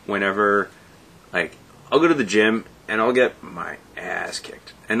whenever, like, I'll go to the gym and I'll get my ass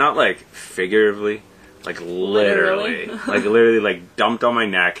kicked. And not, like, figuratively, like, literally. Like, literally, like, dumped on my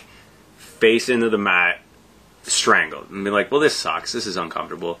neck, face into the mat, strangled. And be like, well, this sucks. This is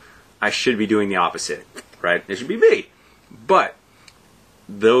uncomfortable. I should be doing the opposite, right? It should be me. But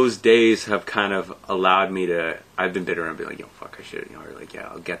those days have kind of allowed me to, I've been bitter and be like, yo, fuck, I should, you know, or like, yeah,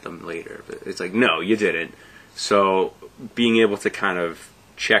 I'll get them later. But it's like, no, you didn't. So being able to kind of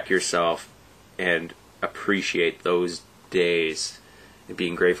check yourself and appreciate those days and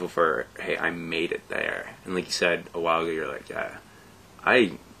being grateful for, hey, I made it there. And like you said a while ago, you're like, yeah,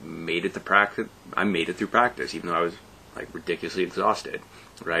 I made it to practice. I made it through practice, even though I was like ridiculously exhausted,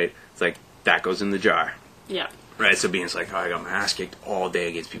 right? It's like, that goes in the jar. Yeah. Right, so being like, oh, I got my ass kicked all day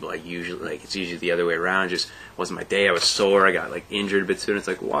against people it's usually the other way around. Just wasn't my day. I was sore. I got like injured a bit soon. It's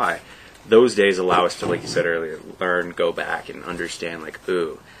like, why? Those days allow us to, like you said earlier, learn, go back, and understand. Like,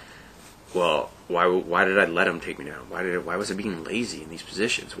 ooh, well, why did I let him take me down? Why was I being lazy in these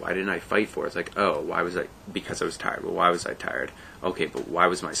positions? Why didn't I fight for it? It's like, oh, why was I? Because I was tired. Well, why was I tired? Okay, but why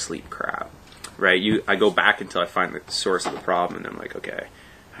was my sleep crap? Right? I go back until I find the source of the problem, and I'm like, okay,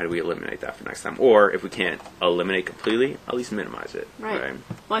 how do we eliminate that for next time? Or if we can't eliminate completely, at least minimize it. Right.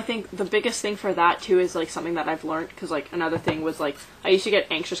 Well, I think the biggest thing for that, too, is, like, something that I've learned, because, like, another thing was, like, I used to get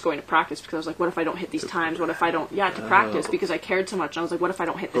anxious going to practice, because I was like, what if I don't hit these times? What if I don't, to practice, because I cared so much. And I was like, what if I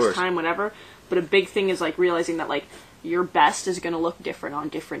don't hit this time, whatever? But a big thing is, like, realizing that, like, your best is going to look different on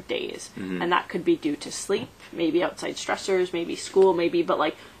different days. Mm-hmm. And that could be due to sleep, maybe outside stressors, maybe school, but,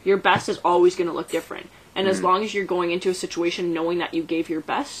 like, your best is always going to look different. And as long as you're going into a situation knowing that you gave your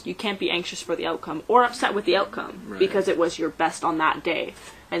best, you can't be anxious for the outcome or upset with the outcome because it was your best on that day.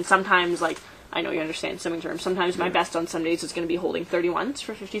 And sometimes, like, I know you understand swimming terms, sometimes my best on some days is going to be holding 31s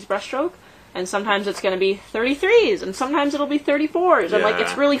for 50s breaststroke, and sometimes it's going to be 33s, and sometimes it'll be 34s. And, like,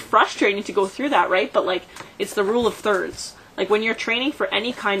 it's really frustrating to go through that, right? But, like, it's the rule of thirds. Like, when you're training for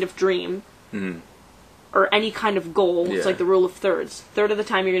any kind of dream or any kind of goal, it's like the rule of thirds. Third of the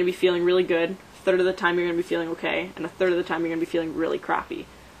time you're going to be feeling really good. Third of the time you're going to be feeling okay, and a third of the time you're going to be feeling really crappy.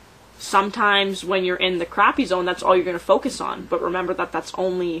 Sometimes when you're in the crappy zone, that's all you're going to focus on, but remember that that's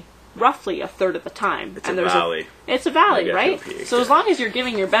only roughly a third of the time. It's a valley. It's a valley, right? So as long as you're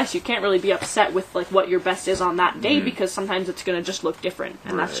giving your best, you can't really be upset with, like, what your best is on that day, because sometimes it's going to just look different,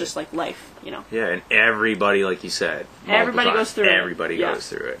 and that's just, like, life, you know? Yeah, and everybody, like you said, everybody goes through it. Everybody goes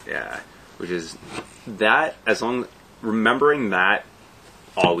through it, which is, that, remembering that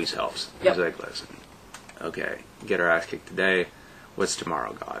always helps. It's like, listen, okay, get our ass kicked today. What's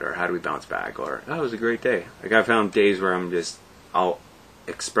tomorrow got? Or how do we bounce back? Or, oh, it was a great day. Like, I've found days where I'll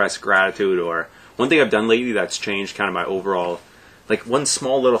express gratitude. Or one thing I've done lately that's changed kind of my overall, like, one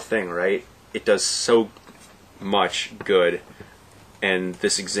small little thing, right? It does so much good. And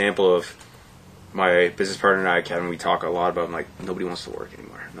this example of my business partner and I, Kevin, we talk a lot about, like, nobody wants to work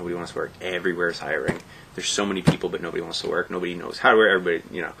anymore. Nobody wants to work. Everywhere is hiring. There's so many people, but nobody wants to work. Nobody knows how to work. Everybody,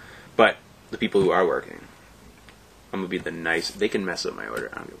 you know. But the people who are working, I'm going to be the nice. They can mess up my order.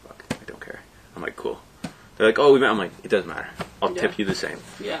 I don't give a fuck. I don't care. I'm like, cool. They're like, oh, I'm like, it doesn't matter. I'll tip you the same.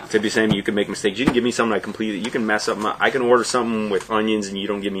 Yeah. Tip you the same. You can make mistakes. You can give me something I completely. You can mess up I can order something with onions and you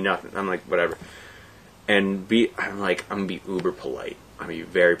don't give me nothing. I'm like, whatever. And I'm going to be uber polite. I'm going to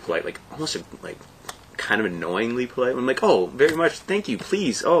be very polite. Like, almost like, kind of annoyingly polite. I'm like, oh, very much, thank you,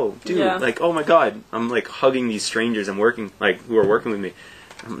 please, oh, dude, like, oh my god, I'm like hugging these strangers I'm working, like, who are working with me,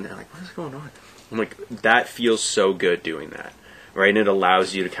 and they're like, what is going on? I'm like, that feels so good doing that, right? And it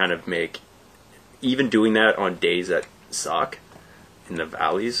allows you to kind of make, even doing that on days that suck, in the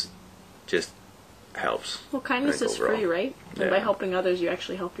valleys, just helps. Well, kindness is free, right? And by helping others, you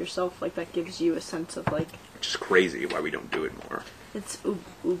actually help yourself. Like, that gives you a sense of, like, which is crazy why we don't do it more. It's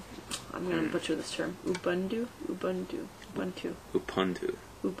I'm gonna butcher this term. Ubuntu. Ubuntu.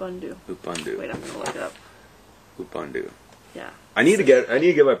 Wait, I'm gonna look it up. Ubuntu. Yeah. I need to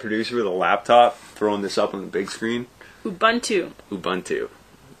get my producer with a laptop throwing this up on the big screen. Ubuntu.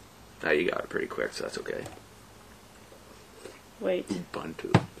 Now you got it pretty quick, so that's okay. Wait.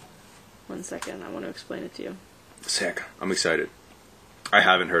 Ubuntu. 1 second, I want to explain it to you. Sick. I'm excited. I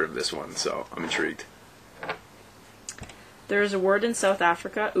haven't heard of this one, so I'm intrigued. There is a word in South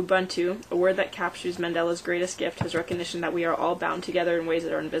Africa, Ubuntu, a word that captures Mandela's greatest gift, his recognition that we are all bound together in ways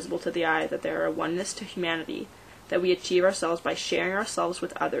that are invisible to the eye, that there are a oneness to humanity, that we achieve ourselves by sharing ourselves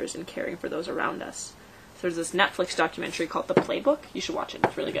with others and caring for those around us. So there's this Netflix documentary called The Playbook. You should watch it.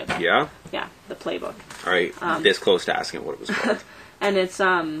 It's really good. Yeah? Yeah, The Playbook. All right, this close to asking what it was called. And it's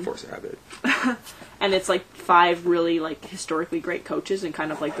Force of habit. And it's like 5 really like historically great coaches and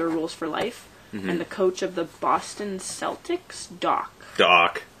kind of like their rules for life. Mm-hmm. And the coach of the Boston Celtics, Doc.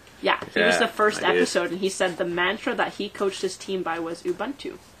 Yeah, he was the first episode, and he said the mantra that he coached his team by was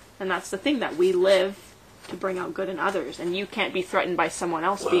Ubuntu. And that's the thing, that we live to bring out good in others, and you can't be threatened by someone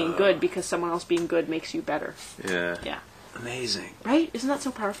else being good, because someone else being good makes you better. Yeah. Amazing. Right? Isn't that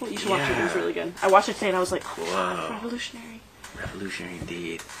so powerful? You should watch it. It was really good. I watched it today, and I was like, oh, revolutionary. Revolutionary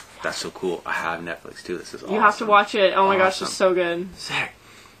indeed. That's so cool. I have Netflix too. This is awesome. You have to watch it. Oh my gosh, it's so good. Sick.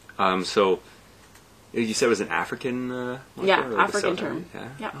 So, you said it was an African African term.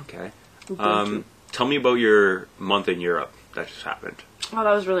 Yeah. Okay. Tell me about your month in Europe that just happened. Oh,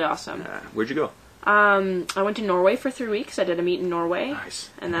 that was really awesome. Where'd you go? I went to Norway for 3 weeks. I did a meet in Norway. Nice.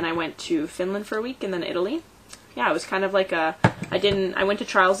 And then I went to Finland for a week, and then Italy. Yeah, it was kind of like I went to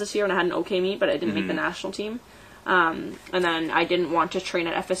trials this year and I had an okay meet, but I didn't make the national team. And then I didn't want to train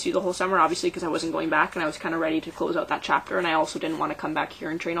at FSU the whole summer, obviously, because I wasn't going back, and I was kind of ready to close out that chapter. And I also didn't want to come back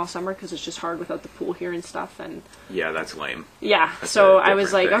here and train all summer because it's just hard without the pool here and stuff. And yeah, that's lame. Yeah, so I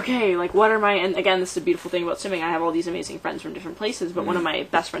was like, okay, like what are my? And again, this is the beautiful thing about swimming. I have all these amazing friends from different places, but one of my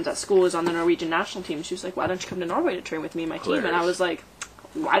best friends at school is on the Norwegian national team. She was like, why don't you come to Norway to train with me and my team? And I was like,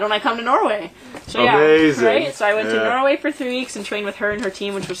 why don't I come to Norway? So amazing. Right? So I went to Norway for 3 weeks and trained with her and her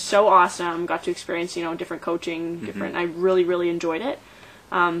team, which was so awesome. Got to experience, different coaching, I really, really enjoyed it.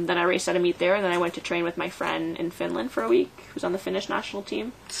 Then I raced at a meet there, and then I went to train with my friend in Finland for a week, who's on the Finnish national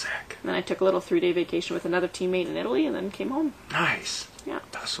team. Sick. And then I took a little 3-day vacation with another teammate in Italy, and then came home. Nice. Yeah.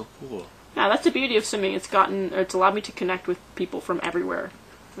 That's so cool. Yeah, that's the beauty of swimming. It's allowed me to connect with people from everywhere,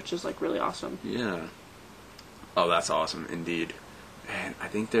 which is like really awesome. Yeah. Oh, that's awesome indeed. And I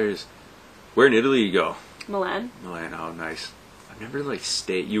think where in Italy you go? Milan. Oh, nice. I've never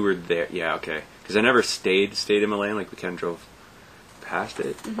stayed. You were there, yeah, okay. Because I never stayed in Milan. We kind of drove past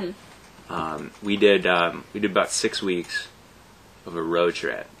it. Mm-hmm. We did about 6 weeks of a road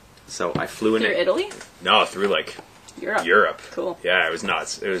trip. So I flew in. Through Italy? No, through Europe. Cool. Yeah, it was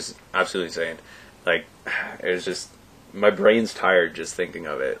nuts. It was absolutely insane. It was just, my brain's tired just thinking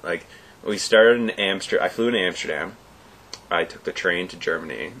of it. We started in Amsterdam. I flew into Amsterdam. I took the train to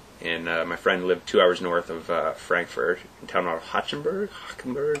Germany, and my friend lived 2 hours north of Frankfurt, in a town called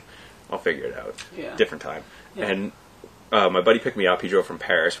Hockenberg. I'll figure it out. Yeah. Different time. Yeah. And my buddy picked me up. He drove from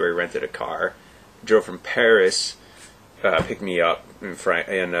Paris, where he rented a car. Drove from Paris, picked me up in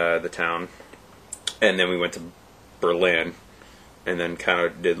the town, and then we went to Berlin, and then kind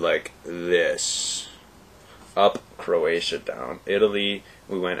of did this. Up Croatia, down Italy.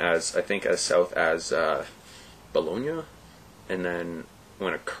 We went as south as Bologna. And then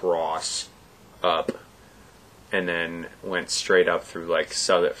went across, up, and then went straight up through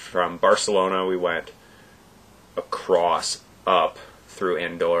from Barcelona. We went across, up through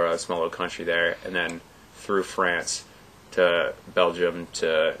Andorra, a small little country there, and then through France to Belgium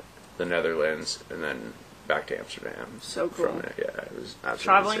to the Netherlands, and then back to Amsterdam. So cool. From it, yeah, it was absolutely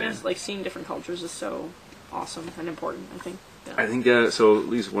traveling insane. is seeing different cultures is so awesome and important, I think. Yeah. I think so. At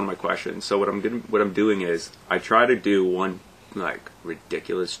least one of my questions. So what I'm doing is I try to do one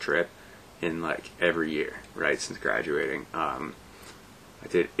ridiculous trip in every year, right, since graduating. I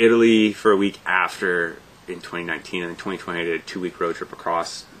did Italy for a week after in 2019, and in 2020 I did a 2-week road trip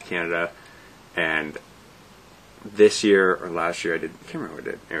across Canada. And this year or last year I can't remember what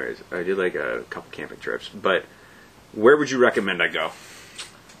I did. Anyways, I did a couple camping trips. But where would you recommend I go?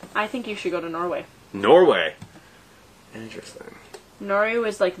 I think you should go to Norway. Norway. Interesting. Norway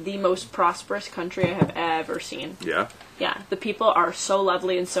was the most prosperous country I have ever seen. Yeah? Yeah, the people are so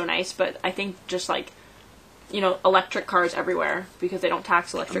lovely and so nice, but I think just electric cars everywhere because they don't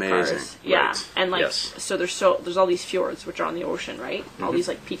tax electric cars. Yeah, right. and like so there's all these fjords which are on the ocean, right? All these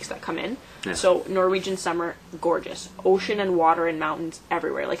like peaks that come in. Yeah. So Norwegian summer, gorgeous, ocean and water and mountains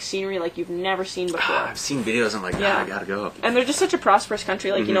everywhere, like scenery like you've never seen before. I've seen videos. I'm like, I gotta go. And they're just such a prosperous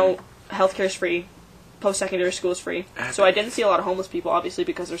country. Like healthcare is free. Post-secondary school is free. So I didn't see a lot of homeless people, obviously,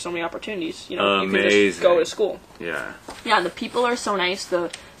 because there's so many opportunities. You can just go to school. Yeah. Yeah, and the people are so nice.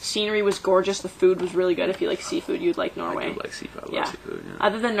 The scenery was gorgeous. The food was really good. If you like seafood, you'd like Norway. I do like seafood. I love seafood, yeah.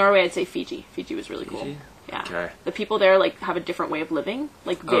 Other than Norway, I'd say Fiji. Fiji was really cool. Yeah. Okay. The people there, like, have a different way of living.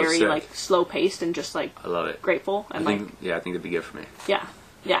 Like, very, like, slow-paced and just, like... I love it. Grateful. And I think it'd be good for me. Yeah.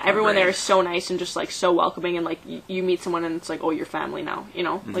 Yeah, everyone there is so nice and just, like, so welcoming, and, like, you meet someone and it's like, oh, you're family now,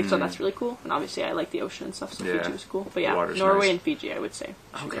 Like, so that's really cool. And obviously I like the ocean and stuff, so Fiji was cool. But yeah, Norway and Fiji, I would say.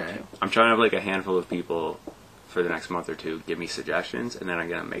 Okay. I'm trying to have, like, a handful of people for the next month or two give me suggestions, and then I'm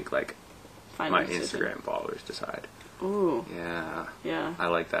going to make, like, my Instagram followers decide. Ooh. Yeah. Yeah. I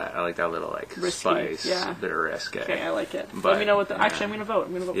like that. I like that little, like, risky, spice, bit of risk. Okay, I like it. But let me know what actually, I'm going to vote.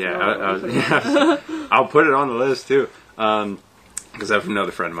 I'm going to vote for I'll put it on the list, too. Because I have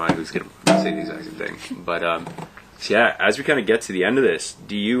another friend of mine who's going to say the exact same thing. But, so yeah, as we kind of get to the end of this,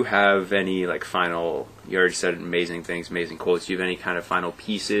 do you have any, like, final... You already said amazing things, amazing quotes. Do you have any kind of final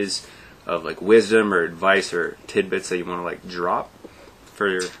pieces of, like, wisdom or advice or tidbits that you want to, like, drop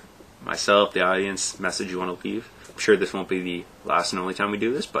for myself, the audience, message you want to leave? I'm sure this won't be the last and only time we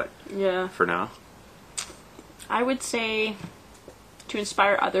do this, but for now. I would say to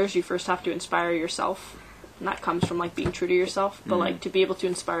inspire others, you first have to inspire yourself. And that comes from, like, being true to yourself. But, like, to be able to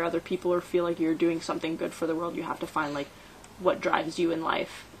inspire other people or feel like you're doing something good for the world, you have to find, like, what drives you in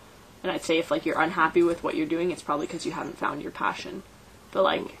life. And I'd say if, like, you're unhappy with what you're doing, it's probably because you haven't found your passion. But,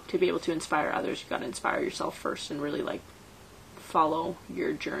 like, to be able to inspire others, you got to inspire yourself first and really, like, follow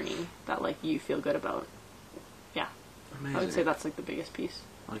your journey that, like, you feel good about. Yeah. Amazing. I would say that's, like, the biggest piece.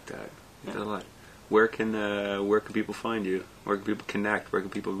 I like that. I like that. Where can people find you? Where can people connect? Where can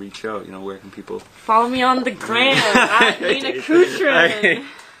people reach out? Where can people... Follow me on the gram, at Nina Kutrin.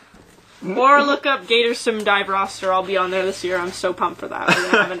 Or look up Gator Swim Dive roster. I'll be on there this year. I'm so pumped for that. We're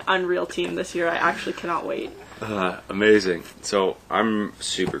going to have an unreal team this year. I actually cannot wait. Amazing. So I'm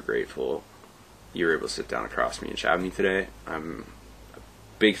super grateful you were able to sit down across me and chat with me today. I'm a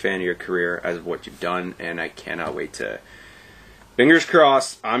big fan of your career, as of what you've done, and I cannot wait to... Fingers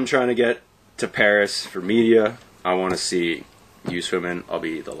crossed, I'm trying to get to Paris for media. I want to see you swimming. I'll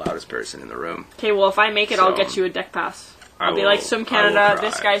be the loudest person in the room. Okay, well, if I make it, I'll get you a deck pass. I'll be like, Swim Canada,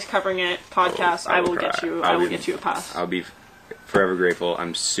 this guy's covering it, podcast, I will get you a pass. I'll be forever grateful.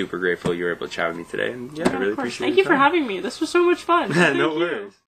 I'm super grateful you were able to chat with me today, and I really appreciate it. Thank you for having me. This was so much fun. No worries.